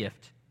of the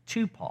gift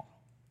to Paul.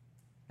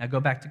 Now go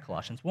back to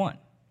Colossians 1.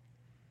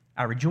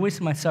 I rejoice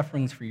in my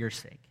sufferings for your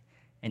sake,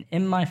 and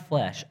in my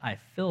flesh I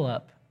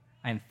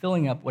am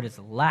filling up what is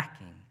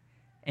lacking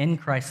in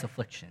Christ's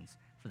afflictions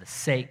for the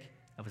sake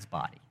of his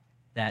body.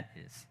 That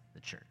is the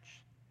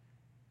church.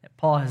 That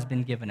Paul has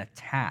been given a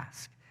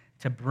task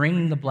to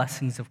bring the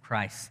blessings of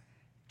Christ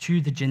to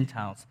the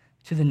Gentiles,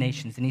 to the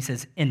nations. And he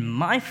says, in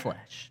my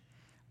flesh,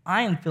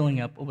 I am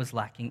filling up what was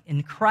lacking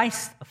in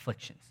Christ's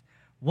afflictions.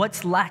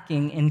 What's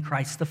lacking in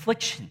Christ's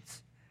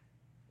afflictions?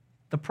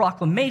 The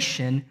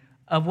proclamation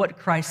of what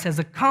Christ has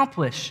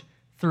accomplished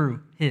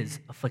through his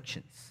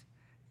afflictions.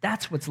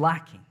 That's what's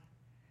lacking.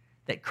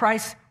 That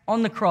Christ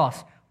on the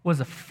cross was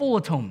a full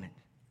atonement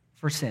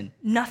for sin.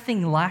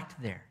 Nothing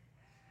lacked there.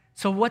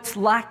 So what's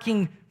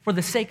lacking for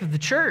the sake of the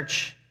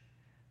church?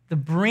 The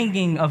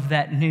bringing of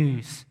that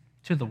news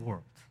to the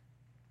world.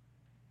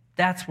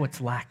 That's what's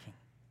lacking.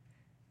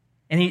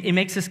 And he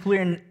makes this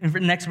clear in the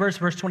next verse,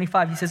 verse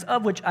 25. He says,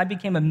 of which I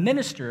became a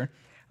minister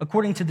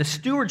according to the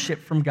stewardship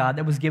from God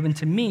that was given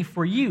to me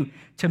for you,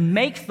 to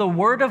make the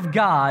word of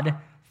God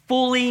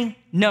fully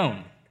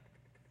known.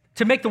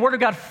 To make the word of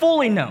God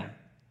fully known.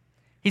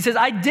 He says,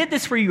 I did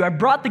this for you. I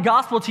brought the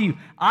gospel to you.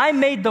 I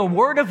made the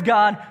word of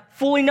God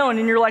fully known.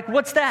 And you're like,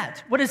 what's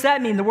that? What does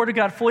that mean, the word of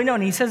God fully known?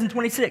 And he says in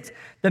 26,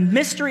 the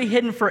mystery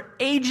hidden for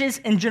ages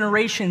and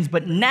generations,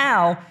 but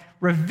now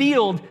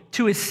revealed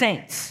to his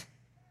saints.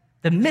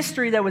 The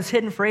mystery that was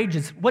hidden for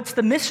ages. What's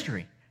the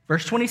mystery?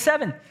 Verse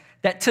 27,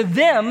 that to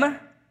them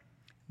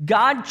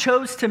God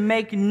chose to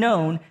make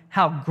known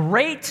how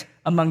great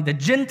among the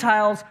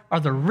Gentiles are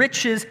the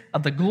riches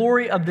of the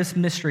glory of this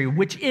mystery,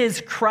 which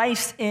is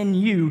Christ in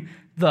you,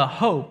 the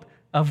hope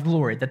of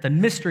glory. That the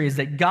mystery is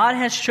that God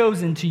has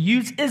chosen to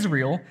use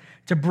Israel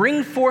to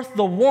bring forth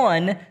the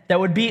one that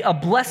would be a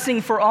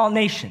blessing for all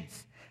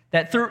nations.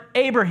 That through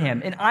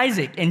Abraham and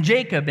Isaac and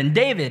Jacob and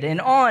David and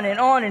on and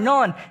on and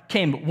on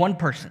came one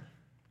person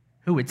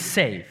who would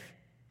save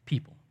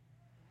people.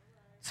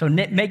 So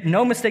make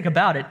no mistake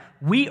about it,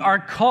 we are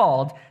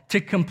called to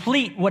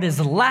complete what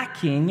is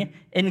lacking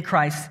in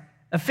Christ's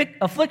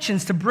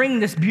afflictions, to bring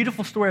this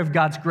beautiful story of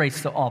God's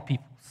grace to all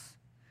peoples.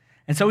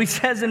 And so he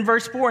says in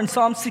verse 4 in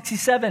Psalm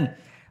 67,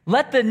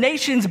 let the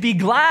nations be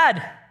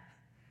glad.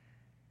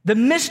 The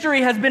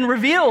mystery has been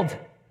revealed.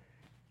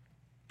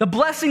 The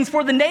blessings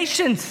for the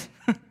nations.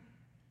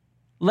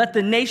 Let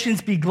the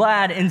nations be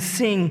glad and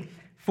sing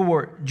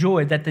for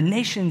joy. That the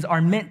nations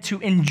are meant to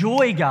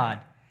enjoy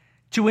God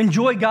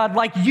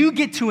like you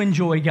get to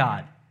enjoy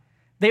God.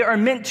 They are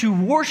meant to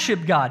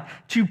worship God,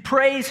 to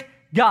praise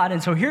God.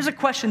 And so here's a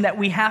question that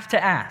we have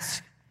to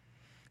ask.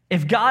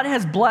 If God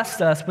has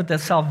blessed us with the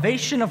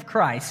salvation of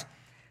Christ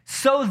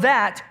so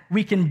that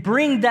we can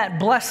bring that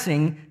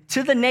blessing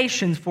to the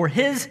nations for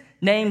his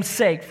name's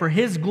sake, for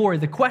his glory,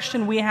 the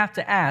question we have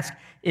to ask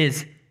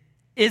is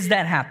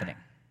that happening?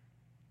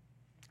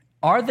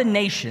 Are the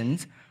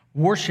nations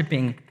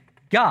worshiping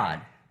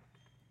God?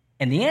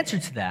 And the answer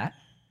to that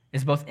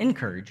is both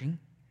encouraging,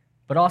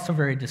 but also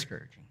very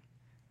discouraging.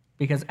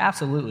 Because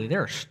absolutely,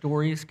 there are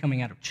stories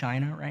coming out of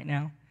China right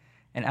now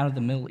and out of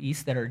the Middle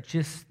East that are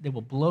just, they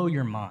will blow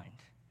your mind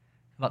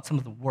about some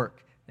of the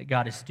work that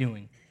God is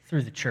doing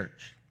through the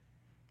church.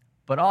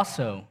 But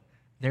also,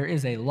 there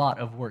is a lot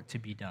of work to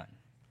be done.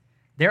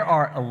 There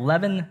are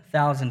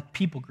 11,000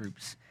 people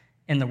groups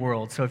in the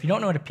world. So if you don't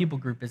know what a people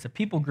group is, a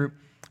people group,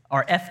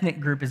 our ethnic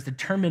group, is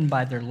determined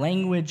by their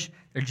language,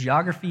 their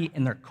geography,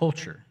 and their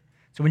culture.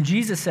 So when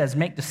Jesus says,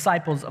 make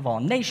disciples of all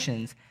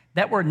nations,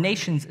 that word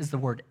nations is the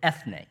word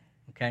ethne,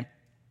 okay?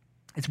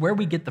 It's where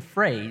we get the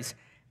phrase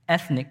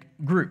ethnic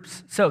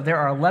groups. So there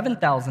are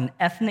 11,000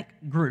 ethnic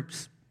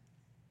groups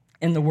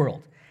in the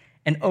world,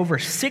 and over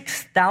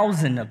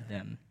 6,000 of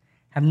them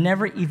have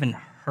never even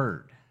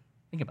heard,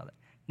 think about it,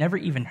 never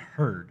even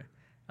heard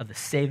of the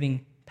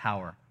saving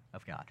power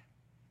of God.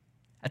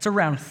 That's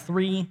around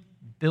 3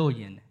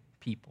 billion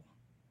people.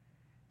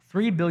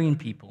 3 billion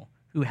people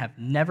who have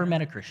never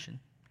met a Christian,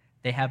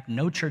 they have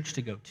no church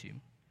to go to,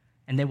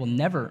 and they will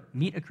never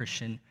meet a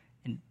Christian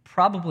and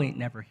probably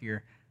never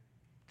hear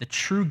the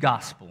true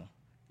gospel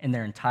in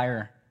their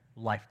entire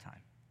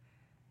lifetime.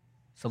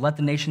 So let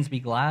the nations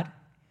be glad.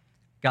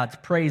 God's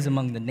praise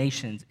among the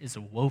nations is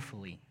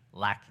woefully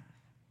lacking.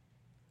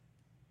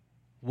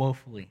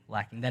 Woefully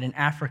lacking. That in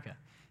Africa,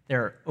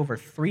 there are over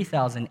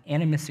 3,000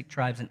 animistic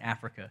tribes in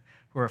Africa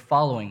who are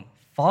following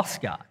false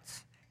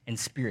gods and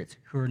spirits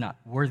who are not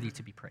worthy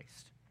to be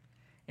praised.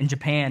 In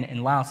Japan,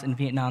 in Laos, and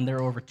Vietnam, there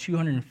are over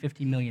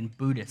 250 million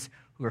Buddhists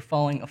who are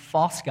following a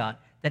false god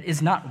that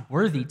is not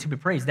worthy to be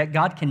praised, that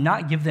God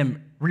cannot give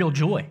them real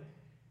joy.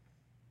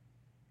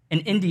 In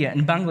India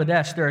and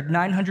Bangladesh, there are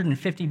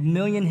 950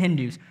 million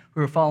Hindus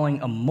who are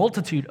following a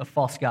multitude of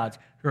false gods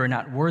who are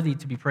not worthy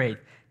to be praised.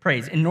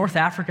 In North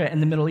Africa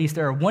and the Middle East,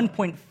 there are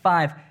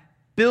 1.5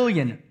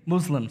 billion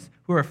Muslims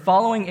who are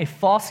following a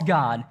false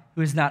god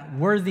who is not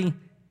worthy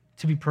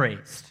to be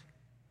praised.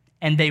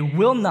 And they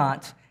will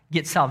not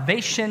get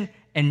salvation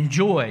and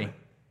joy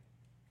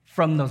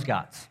from those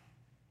gods.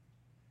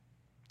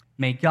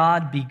 May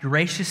God be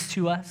gracious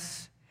to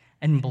us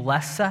and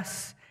bless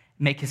us,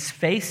 make his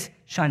face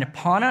shine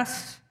upon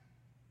us,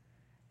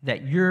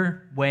 that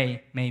your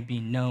way may be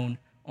known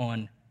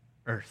on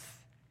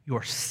earth,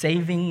 your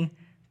saving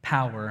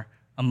power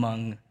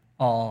among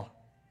all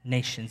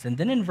nations. And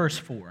then in verse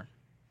 4,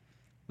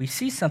 we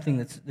see something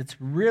that's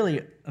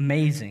really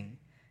amazing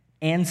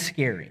and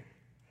scary.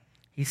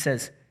 He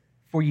says,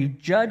 for you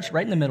judge,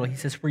 right in the middle, he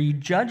says, for you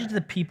judge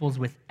the peoples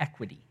with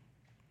equity.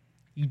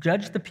 You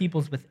judge the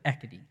peoples with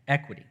equity.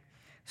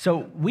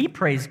 So we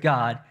praise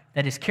God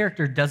that his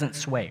character doesn't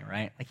sway,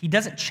 right? Like he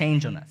doesn't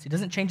change on us. He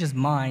doesn't change his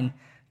mind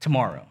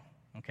tomorrow,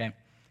 okay?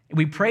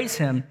 We praise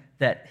him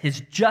that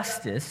his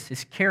justice,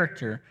 his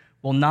character,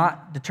 will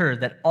not deter,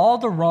 that all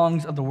the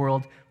wrongs of the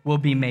world will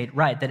be made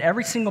right, that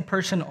every single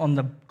person on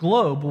the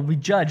globe will be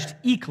judged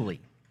equally.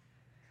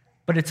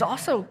 But it's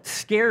also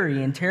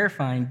scary and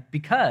terrifying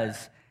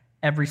because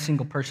every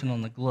single person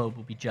on the globe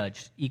will be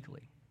judged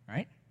equally,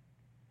 right?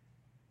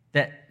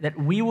 That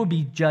we will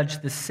be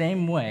judged the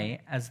same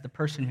way as the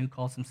person who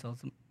calls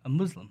themselves a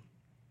Muslim.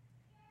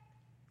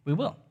 We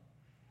will.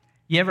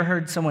 You ever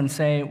heard someone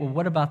say, well,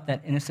 what about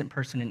that innocent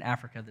person in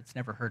Africa that's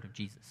never heard of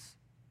Jesus?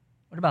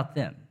 What about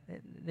them?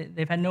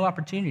 They've had no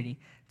opportunity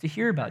to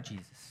hear about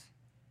Jesus.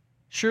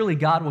 Surely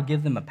God will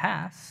give them a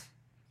pass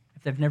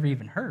if they've never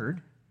even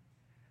heard.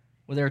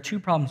 Well, there are two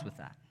problems with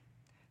that.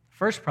 The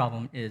first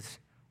problem is,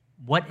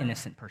 what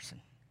innocent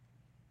person?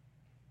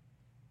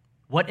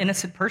 What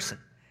innocent person?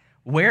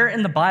 Where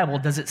in the Bible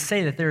does it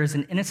say that there is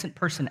an innocent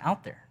person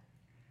out there?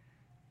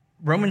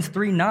 Romans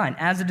 3:9,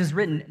 as it is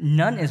written,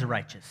 none is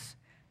righteous.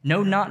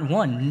 No, not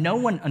one. No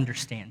one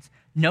understands.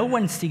 No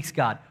one seeks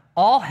God.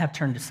 All have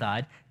turned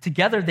aside.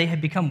 Together they have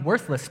become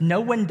worthless.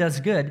 No one does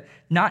good,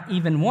 not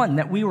even one.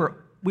 That we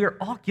are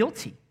all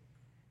guilty.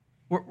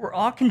 We're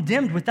all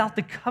condemned without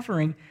the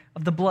covering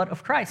of the blood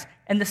of Christ.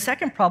 And the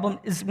second problem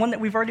is one that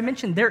we've already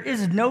mentioned. There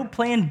is no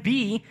plan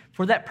B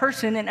for that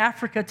person in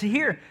Africa to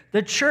hear.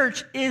 The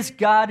church is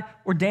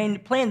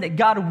God-ordained plan that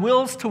God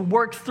wills to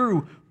work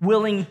through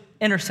willing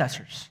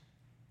intercessors.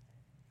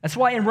 That's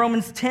why in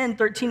Romans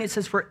 10:13 it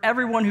says, for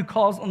everyone who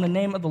calls on the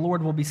name of the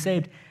Lord will be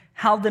saved.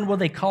 How then will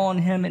they call on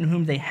him in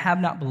whom they have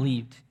not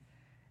believed?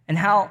 And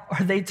how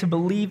are they to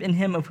believe in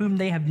him of whom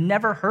they have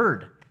never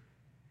heard?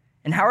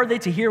 And how are they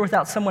to hear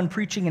without someone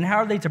preaching? And how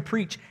are they to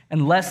preach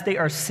unless they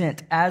are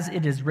sent? As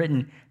it is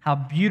written, how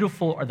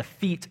beautiful are the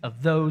feet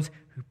of those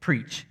who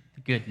preach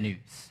the good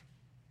news.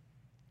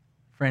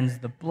 Friends,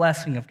 the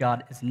blessing of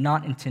God is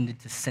not intended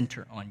to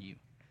center on you.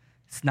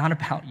 It's not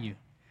about you.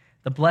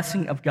 The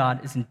blessing of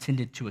God is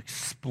intended to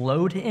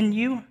explode in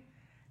you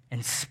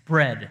and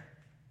spread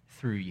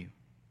through you.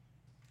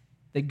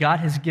 That God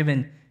has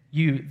given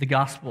you the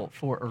gospel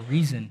for a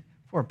reason,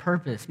 for a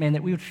purpose. Man,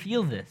 that we would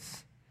feel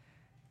this.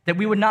 That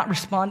we would not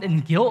respond in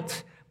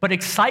guilt, but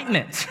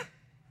excitement.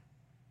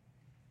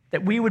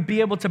 That we would be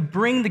able to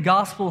bring the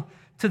gospel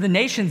to the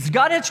nations.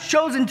 God has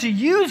chosen to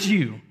use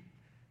you.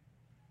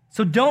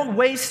 So don't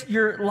waste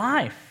your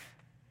life.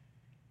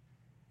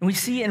 And we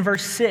see in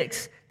verse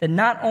 6 that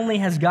not only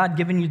has God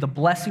given you the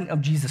blessing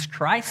of Jesus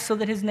Christ so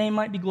that his name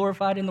might be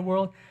glorified in the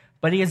world,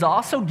 but he has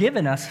also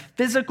given us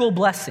physical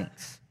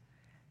blessings,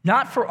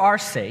 not for our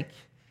sake,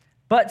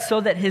 but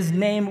so that his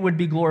name would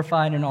be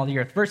glorified in all the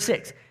earth. Verse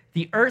 6,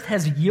 the earth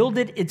has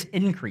yielded its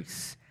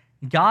increase.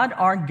 God,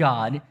 our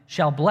God,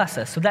 shall bless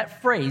us. So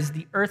that phrase,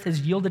 the earth has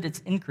yielded its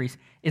increase,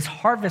 is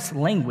harvest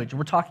language.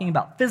 We're talking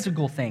about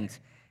physical things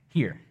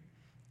here.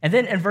 And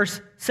then in verse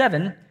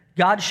 7,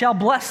 God shall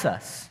bless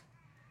us.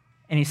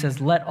 And he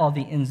says, let all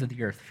the ends of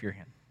the earth fear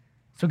him.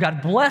 So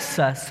God bless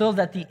us so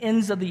that the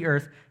ends of the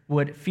earth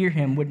would fear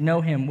him, would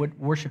know him, would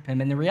worship him.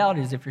 And the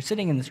reality is, if you're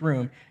sitting in this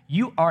room,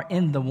 you are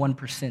in the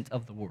 1%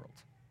 of the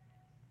world.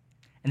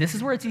 And this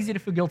is where it's easy to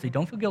feel guilty.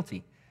 Don't feel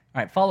guilty.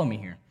 All right, follow me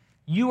here.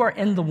 You are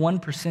in the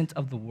 1%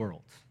 of the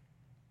world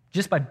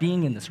just by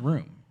being in this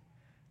room.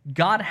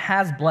 God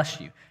has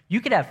blessed you.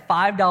 You could have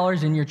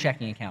 $5 in your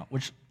checking account,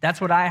 which that's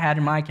what I had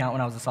in my account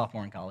when I was a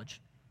sophomore in college,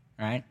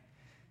 all right?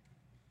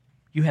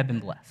 You have been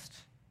blessed.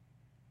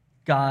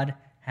 God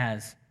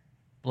has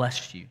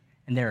blessed you.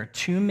 And there are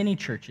too many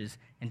churches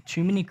and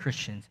too many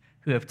Christians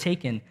who have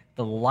taken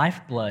the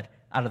lifeblood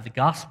out of the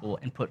gospel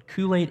and put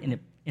Kool-Aid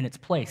in its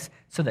place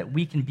so that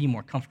we can be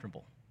more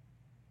comfortable.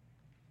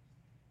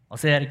 I'll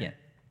say that again.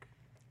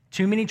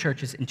 Too many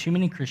churches and too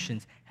many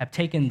Christians have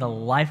taken the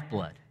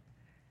lifeblood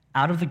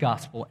out of the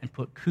gospel and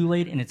put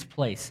Kool-Aid in its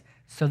place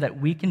so that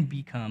we can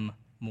become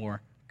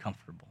more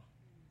comfortable,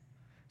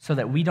 so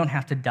that we don't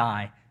have to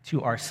die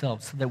to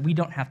ourselves, so that we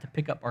don't have to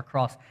pick up our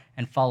cross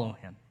and follow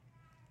him,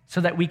 so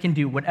that we can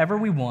do whatever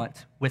we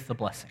want with the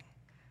blessing,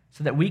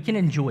 so that we can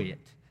enjoy it,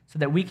 so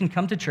that we can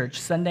come to church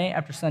Sunday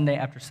after Sunday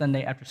after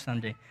Sunday after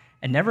Sunday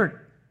and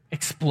never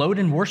explode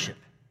in worship.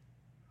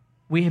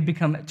 We have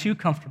become too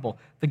comfortable.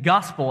 The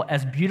gospel,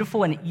 as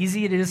beautiful and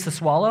easy it is to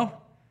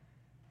swallow,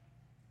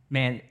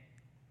 man,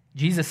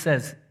 Jesus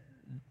says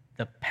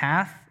the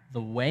path,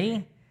 the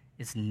way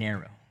is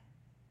narrow.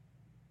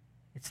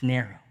 It's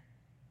narrow.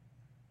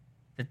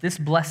 That this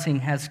blessing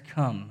has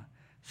come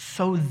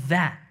so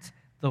that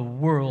the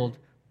world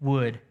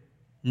would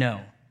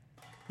know.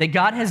 That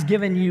God has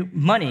given you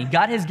money,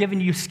 God has given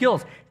you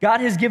skills,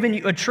 God has given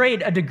you a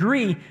trade, a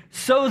degree,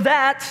 so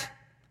that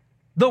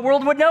the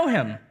world would know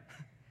him.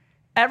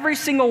 Every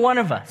single one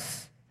of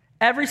us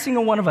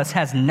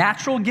has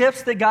natural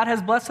gifts that God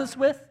has blessed us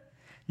with,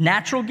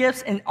 natural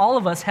gifts, and all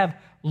of us have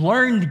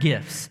learned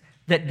gifts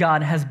that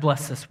God has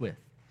blessed us with.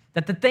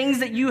 That the things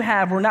that you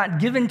have were not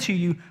given to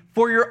you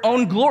for your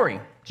own glory.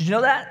 Did you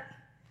know that?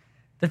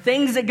 The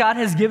things that God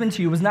has given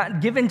to you was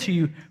not given to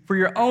you for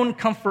your own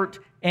comfort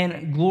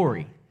and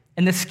glory.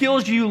 And the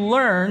skills you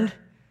learned,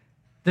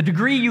 the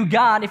degree you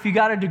got, if you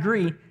got a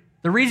degree,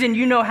 the reason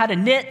you know how to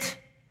knit,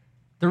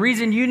 the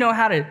reason you know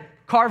how to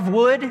carve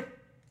wood.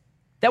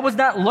 That was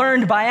not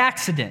learned by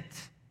accident.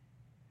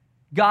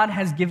 God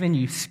has given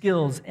you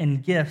skills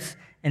and gifts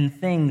and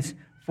things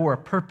for a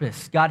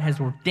purpose. God has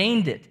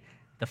ordained it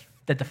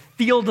that the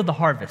field of the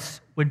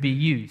harvest would be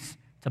used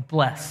to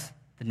bless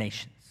the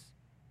nations.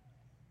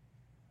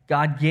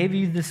 God gave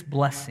you this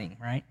blessing,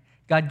 right?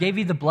 God gave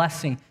you the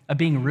blessing of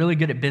being really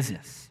good at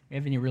business. We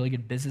have any really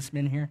good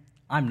businessmen here?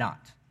 I'm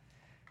not.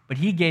 But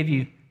he gave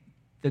you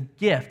the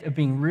gift of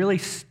being really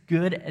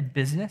good at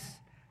business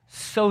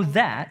so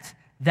that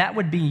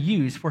would be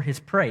used for his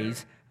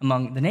praise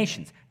among the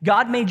nations.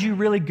 God made you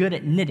really good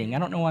at knitting. I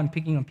don't know why I'm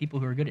picking on people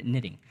who are good at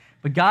knitting,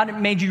 but God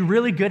made you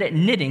really good at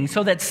knitting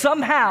so that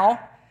somehow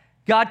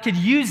God could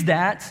use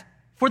that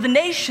for the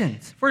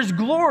nations, for his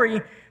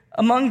glory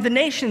among the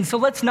nations. So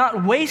let's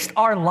not waste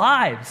our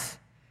lives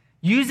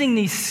using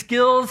these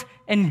skills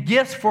and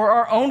gifts for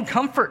our own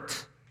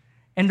comfort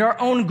and our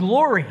own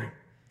glory.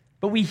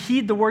 But we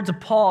heed the words of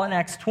Paul in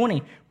Acts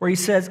 20, where he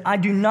says, I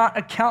do not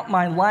account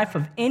my life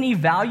of any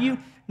value,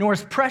 nor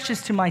as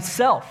precious to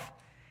myself,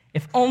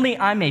 if only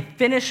I may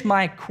finish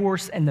my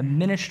course and the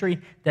ministry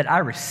that I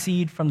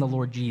received from the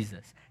Lord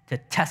Jesus, to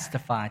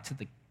testify to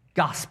the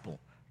gospel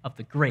of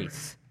the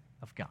grace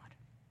of God.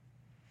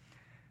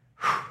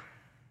 Whew.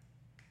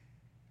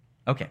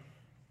 Okay.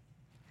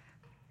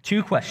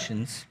 2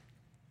 questions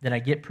that I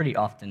get pretty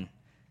often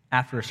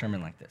after a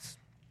sermon like this.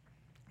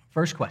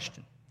 First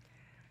question.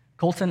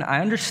 Colton, I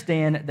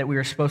understand that we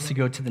are supposed to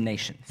go to the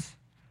nations,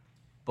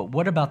 but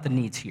what about the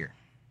needs here?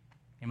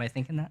 Anybody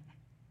thinking that?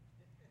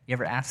 You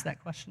ever ask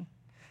that question?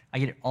 I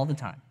get it all the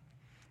time.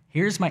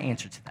 Here's my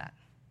answer to that.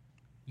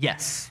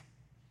 Yes.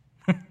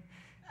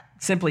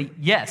 Simply,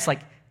 yes.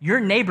 Like, your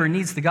neighbor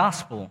needs the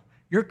gospel.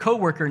 Your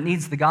coworker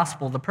needs the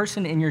gospel. The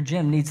person in your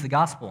gym needs the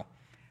gospel.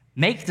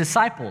 Make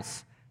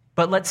disciples,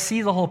 but let's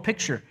see the whole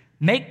picture.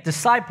 Make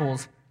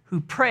disciples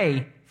who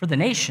pray for the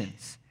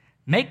nations.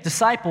 Make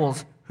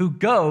disciples who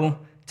go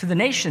to the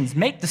nations.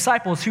 Make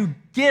disciples who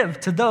give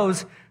to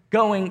those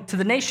going to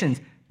the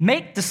nations.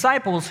 Make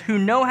disciples who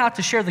know how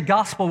to share the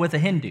gospel with a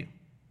Hindu.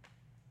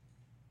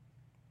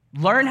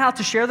 Learn how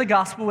to share the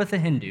gospel with a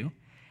Hindu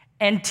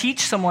and teach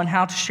someone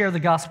how to share the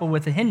gospel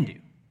with a Hindu.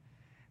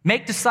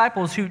 Make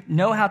disciples who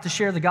know how to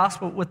share the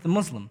gospel with the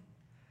Muslim.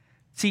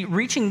 See,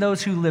 reaching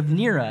those who live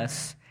near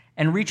us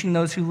and reaching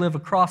those who live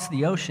across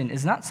the ocean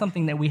is not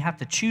something that we have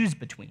to choose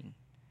between.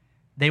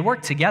 They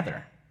work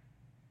together.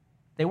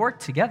 They work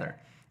together.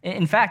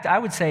 In fact, I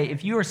would say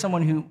if you are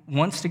someone who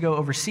wants to go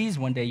overseas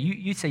one day,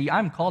 you say,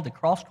 I'm called to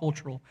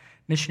cross-cultural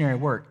missionary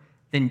work,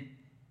 then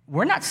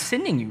we're not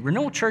sending you.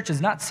 Renewal Church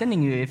is not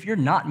sending you if you're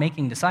not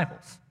making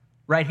disciples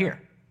right here.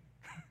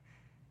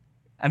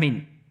 I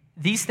mean,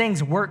 these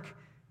things work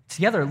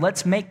together.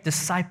 Let's make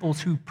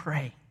disciples who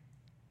pray.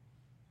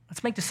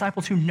 Let's make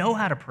disciples who know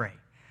how to pray,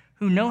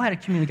 who know how to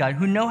communicate with God,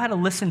 who know how to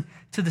listen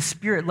to the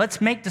Spirit.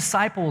 Let's make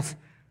disciples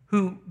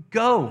who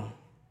go.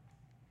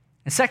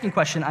 The second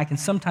question I can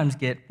sometimes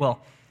get,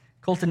 well,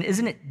 Colton,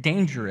 isn't it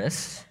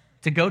dangerous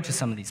to go to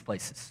some of these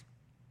places?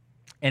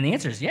 And the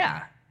answer is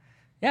yeah.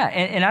 Yeah,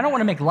 and I don't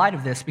want to make light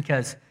of this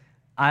because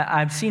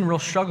I've seen real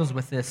struggles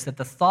with this, that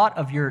the thought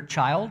of your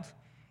child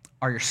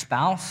or your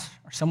spouse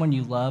or someone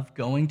you love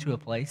going to a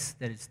place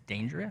that is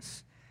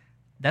dangerous,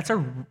 that's a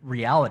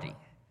reality,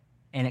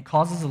 and it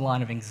causes a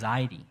lot of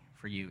anxiety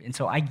for you, and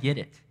so I get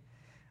it.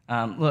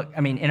 Look,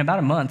 I mean, in about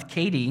a month,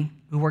 Katie,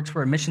 who works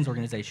for a missions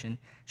organization,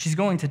 she's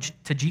going to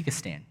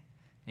Tajikistan.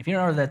 If you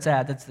don't know where that's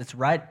at, that's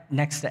right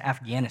next to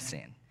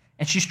Afghanistan.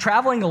 And she's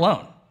traveling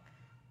alone.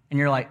 And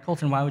you're like,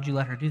 Colton, why would you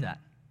let her do that?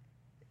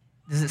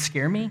 Does it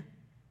scare me?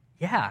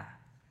 Yeah,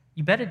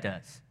 you bet it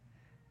does.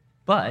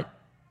 But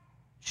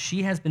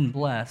she has been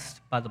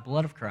blessed by the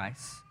blood of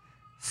Christ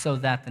so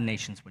that the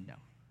nations would know.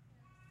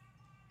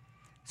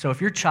 So if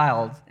your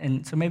child,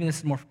 and so maybe this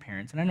is more for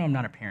parents, and I know I'm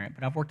not a parent,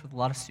 but I've worked with a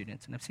lot of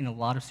students, and I've seen a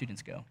lot of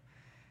students go.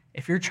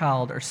 If your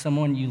child or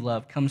someone you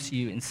love comes to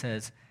you and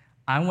says,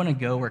 I want to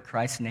go where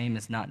Christ's name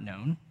is not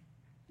known,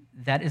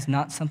 that is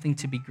not something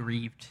to be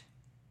grieved.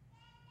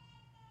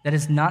 That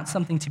is not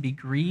something to be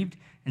grieved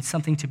and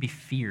something to be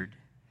feared.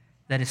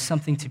 That is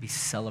something to be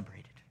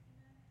celebrated.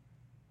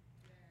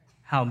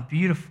 How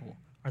beautiful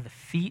are the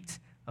feet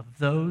of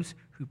those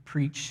who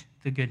preach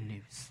the good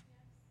news.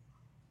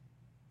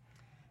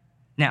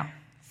 Now,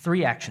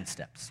 3 action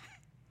steps.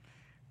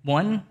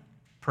 1,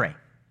 pray.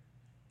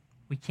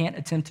 We can't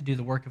attempt to do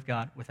the work of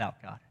God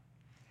without God.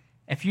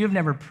 If you have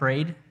never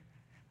prayed,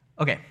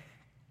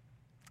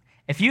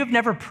 if you have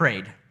never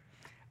prayed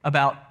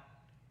about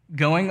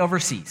going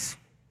overseas,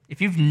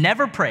 if you've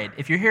never prayed,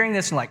 if you're hearing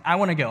this and like, I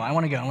want to go,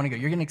 you're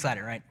getting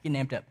excited, right?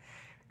 Getting amped up.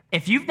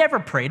 If you've never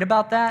prayed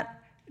about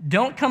that,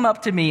 don't come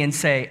up to me and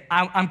say,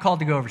 I'm called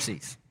to go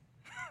overseas.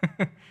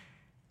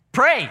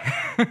 Pray.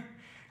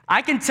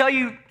 I can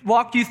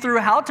walk you through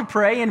how to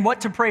pray and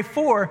what to pray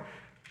for,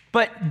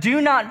 but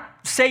do not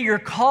say you're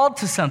called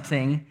to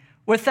something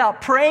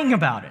without praying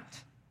about it.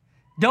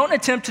 Don't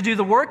attempt to do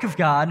the work of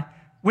God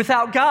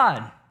without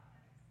God.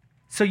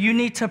 So you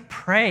need to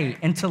pray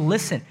and to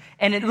listen.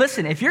 And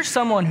listen, if you're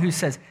someone who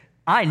says,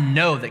 I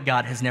know that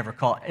God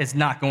is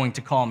not going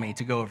to call me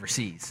to go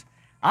overseas.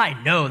 I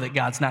know that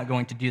God's not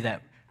going to do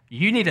that.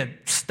 You need to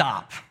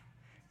stop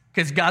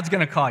because God's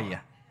going to call you,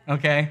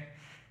 okay?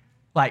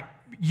 Like,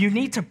 you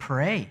need to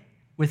pray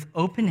with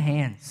open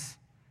hands.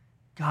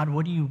 God,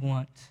 what do you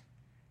want?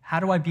 How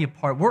do I be a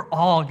part? We're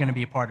all going to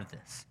be a part of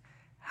this.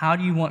 How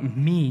do you want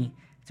me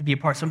to be a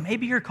part? So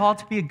maybe you're called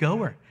to be a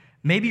goer.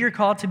 Maybe you're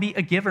called to be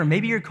a giver.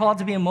 Maybe you're called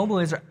to be a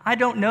mobilizer. I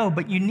don't know,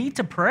 but you need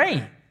to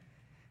pray.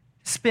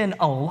 Spend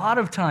a lot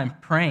of time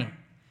praying.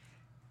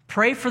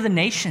 Pray for the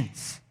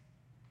nations.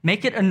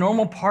 Make it a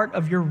normal part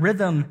of your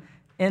rhythm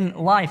in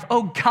life.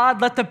 Oh,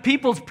 God, let the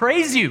peoples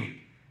praise you.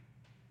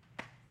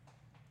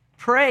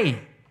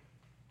 Pray.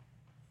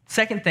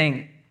 Second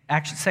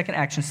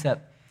action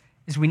step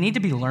is we need to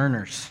be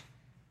learners.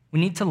 We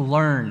need to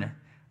learn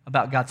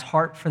about God's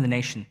heart for the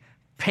nation.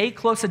 Pay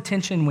close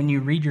attention when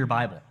you read your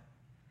Bible.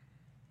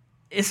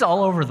 It's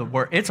all over the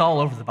word. It's all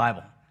over the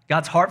Bible.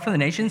 God's heart for the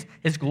nations,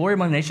 his glory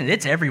among the nations,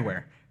 it's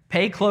everywhere.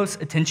 Pay close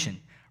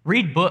attention.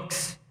 Read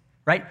books,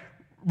 right?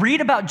 Read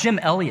about Jim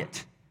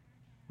Elliot.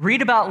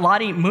 Read about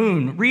Lottie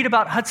Moon. Read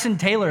about Hudson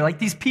Taylor. Like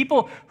these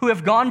people who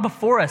have gone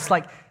before us,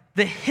 like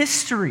the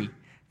history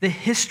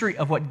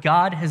of what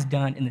God has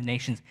done in the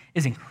nations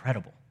is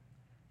incredible.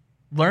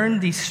 Learn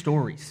these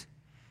stories.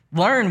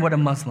 Learn what a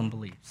Muslim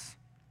believes.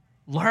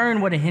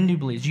 Learn what a Hindu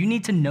believes. You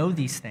need to know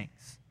these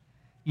things.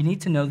 You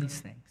need to know these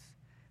things.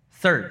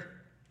 Third,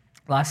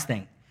 last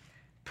thing,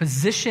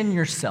 position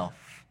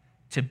yourself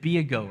to be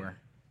a goer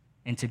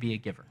and to be a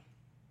giver.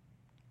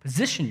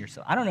 Position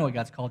yourself. I don't know what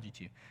God's called you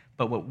to,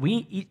 but what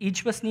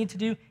each of us need to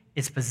do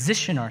is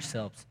position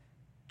ourselves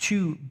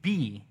to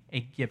be a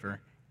giver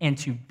and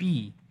to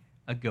be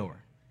a goer.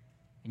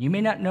 And you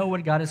may not know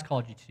what God has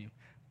called you to,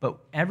 but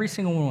every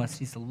single one of us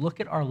needs to look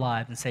at our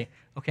lives and say,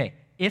 okay,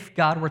 if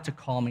God were to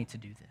call me to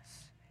do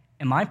this,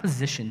 am I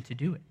positioned to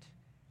do it?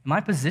 Am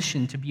I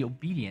positioned to be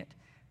obedient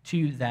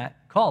to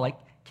that call? Like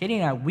Katie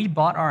and I, we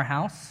bought our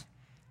house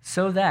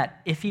so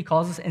that if he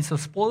calls us, and so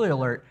spoiler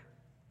alert,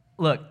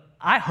 look,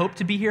 I hope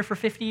to be here for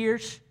 50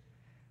 years,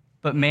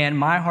 but man,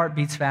 my heart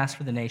beats fast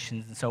for the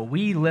nations, and so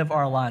we live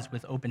our lives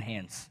with open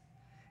hands.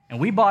 And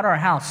we bought our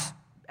house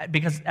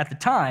because at the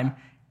time,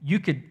 we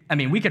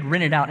could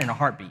rent it out in a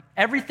heartbeat.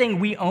 Everything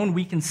we own,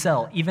 we can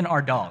sell, even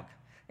our dog.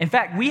 In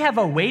fact, we have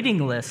a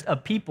waiting list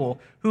of people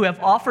who have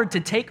offered to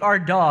take our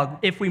dog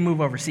if we move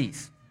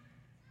overseas.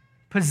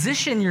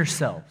 Position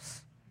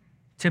yourselves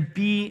to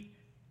be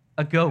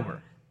a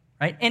goer,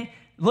 right? And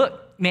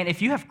look, man,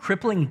 if you have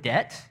crippling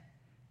debt,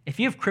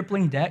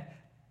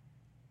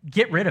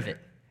 get rid of it.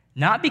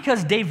 Not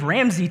because Dave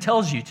Ramsey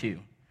tells you to,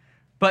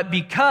 but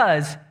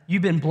because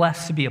you've been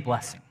blessed to be a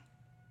blessing,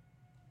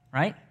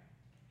 right?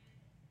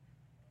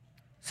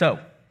 So,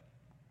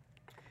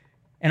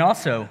 and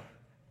also,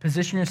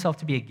 position yourself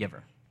to be a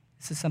giver.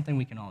 This is something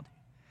we can all do.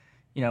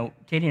 You know,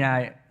 Katie and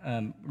I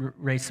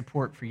raised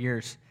support for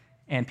years,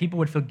 and people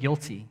would feel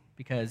guilty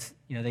because,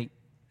 you know,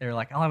 they're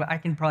like, oh, I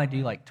can probably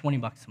do like $20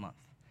 a month.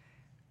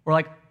 We're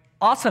like,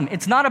 awesome,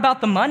 it's not about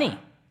the money.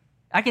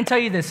 I can tell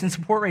you this in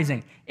support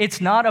raising.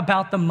 It's not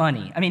about the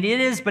money. I mean, it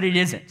is, but it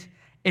isn't.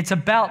 It's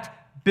about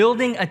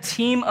building a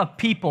team of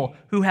people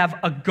who have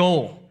a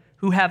goal,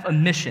 who have a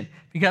mission.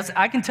 Because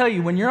I can tell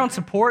you, when you're on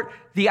support,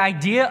 the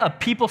idea of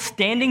people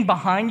standing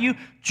behind you,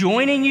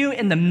 joining you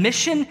in the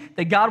mission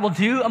that God will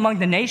do among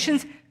the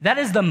nations, that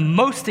is the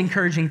most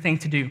encouraging thing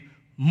to do,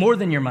 more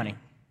than your money.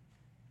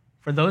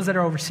 For those that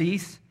are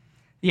overseas,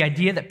 the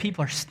idea that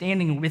people are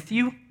standing with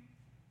you,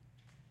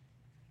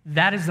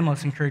 that is the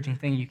most encouraging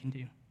thing you can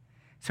do.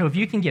 So if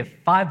you can give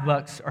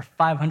 $5 or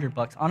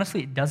 $500,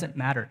 honestly, it doesn't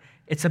matter.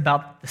 It's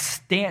about the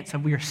stance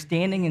of we are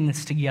standing in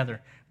this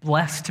together,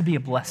 blessed to be a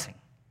blessing.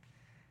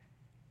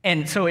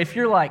 And so if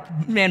you're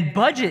like, man,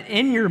 budget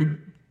in your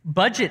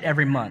budget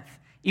every month.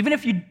 Even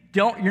if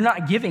you're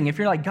not giving. If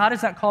you're like, God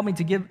has not called me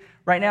to give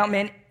right now,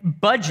 man,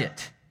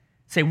 budget.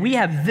 Say, we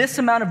have this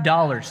amount of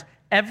dollars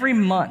every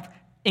month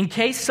in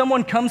case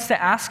someone comes to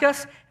ask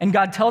us and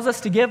God tells us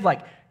to give.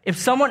 Like, if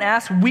someone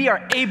asks, we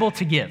are able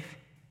to give.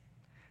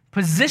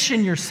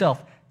 Position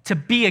yourself to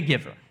be a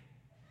giver.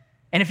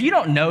 And if you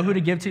don't know who to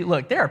give to,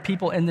 look, there are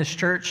people in this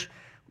church.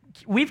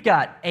 We've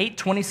got 8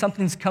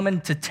 20-somethings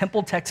coming to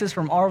Temple, Texas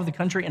from all over the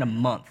country in a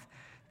month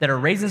that are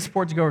raising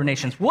support to go over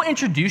nations. We'll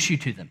introduce you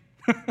to them.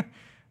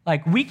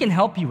 Like, we can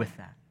help you with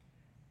that.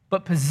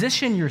 But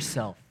position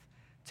yourself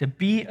to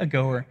be a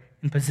goer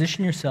and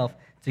position yourself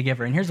to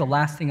giver. And here's the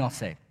last thing I'll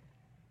say.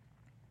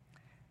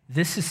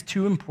 This is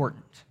too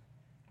important.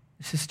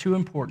 This is too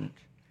important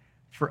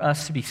for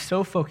us to be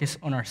so focused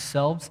on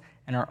ourselves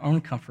and our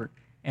own comfort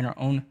and our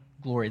own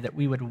glory that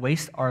we would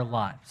waste our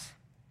lives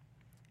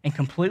and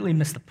completely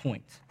miss the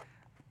point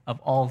of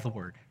all of the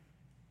word.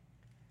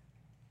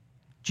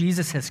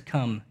 Jesus has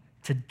come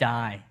to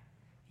die.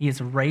 He is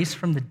raised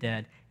from the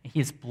dead, and he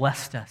has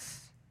blessed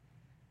us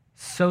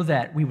so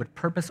that we would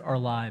purpose our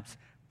lives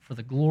for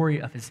the glory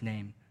of his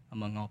name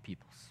among all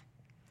peoples.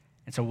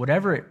 And so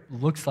whatever it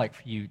looks like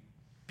for you,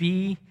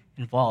 be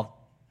involved.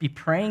 Be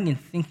praying and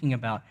thinking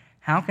about,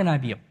 how can I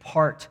be a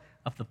part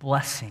of the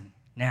blessing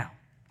now.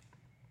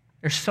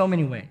 There's so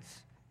many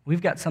ways.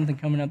 We've got something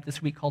coming up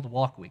this week called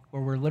Walk Week,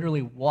 where we're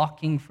literally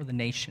walking for the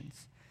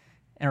nations.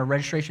 And our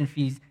registration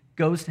fees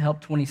goes to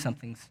help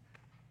 20-somethings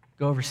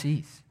go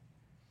overseas.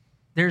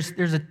 There's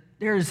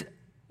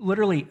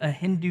literally a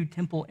Hindu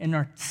temple in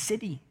our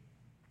city.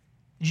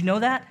 Did you know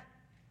that?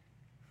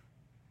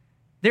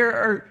 There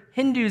are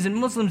Hindus and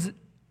Muslims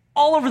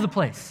all over the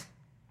place.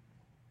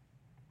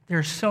 There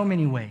are so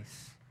many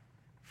ways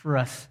for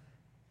us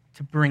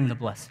to bring the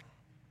blessing.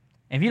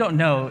 And if you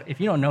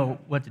don't know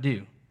what to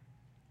do,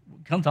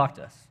 come talk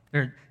to us.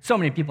 There are so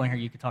many people in here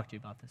you could talk to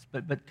about this,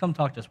 but come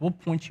talk to us. We'll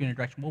point you in a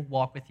direction. We'll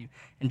walk with you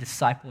and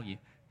disciple you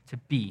to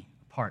be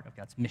a part of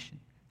God's mission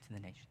to the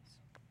nations.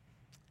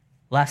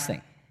 Last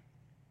thing.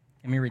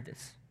 Let me read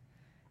this.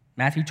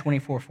 Matthew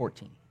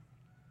 24:14.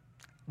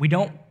 We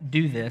don't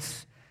do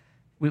this.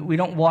 We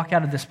don't walk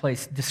out of this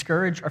place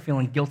discouraged or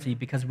feeling guilty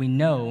because we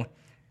know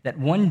that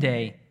one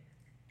day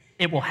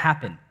it will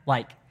happen.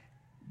 Like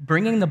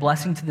bringing the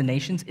blessing to the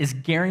nations is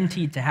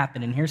guaranteed to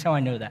happen. And here's how I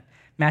know that.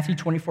 Matthew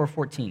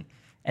 24:14.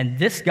 And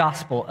this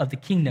gospel of the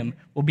kingdom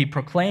will be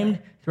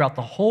proclaimed throughout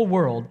the whole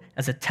world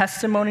as a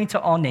testimony to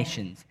all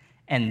nations,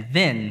 and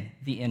then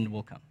the end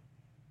will come.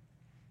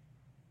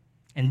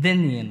 And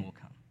then the end will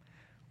come.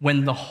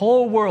 When the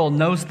whole world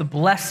knows the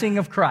blessing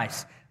of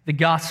Christ, the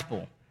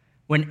gospel,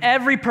 when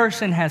every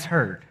person has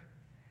heard,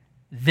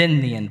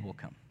 then the end will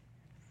come.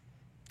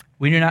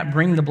 We do not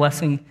bring the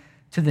blessing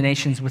to the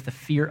nations with the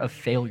fear of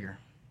failure.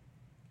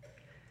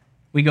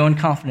 We go in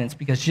confidence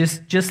because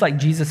just like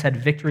Jesus had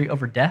victory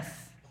over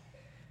death,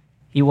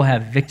 he will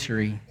have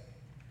victory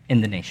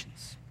in the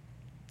nations.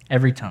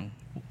 Every tongue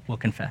will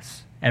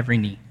confess, every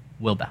knee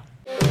will bow.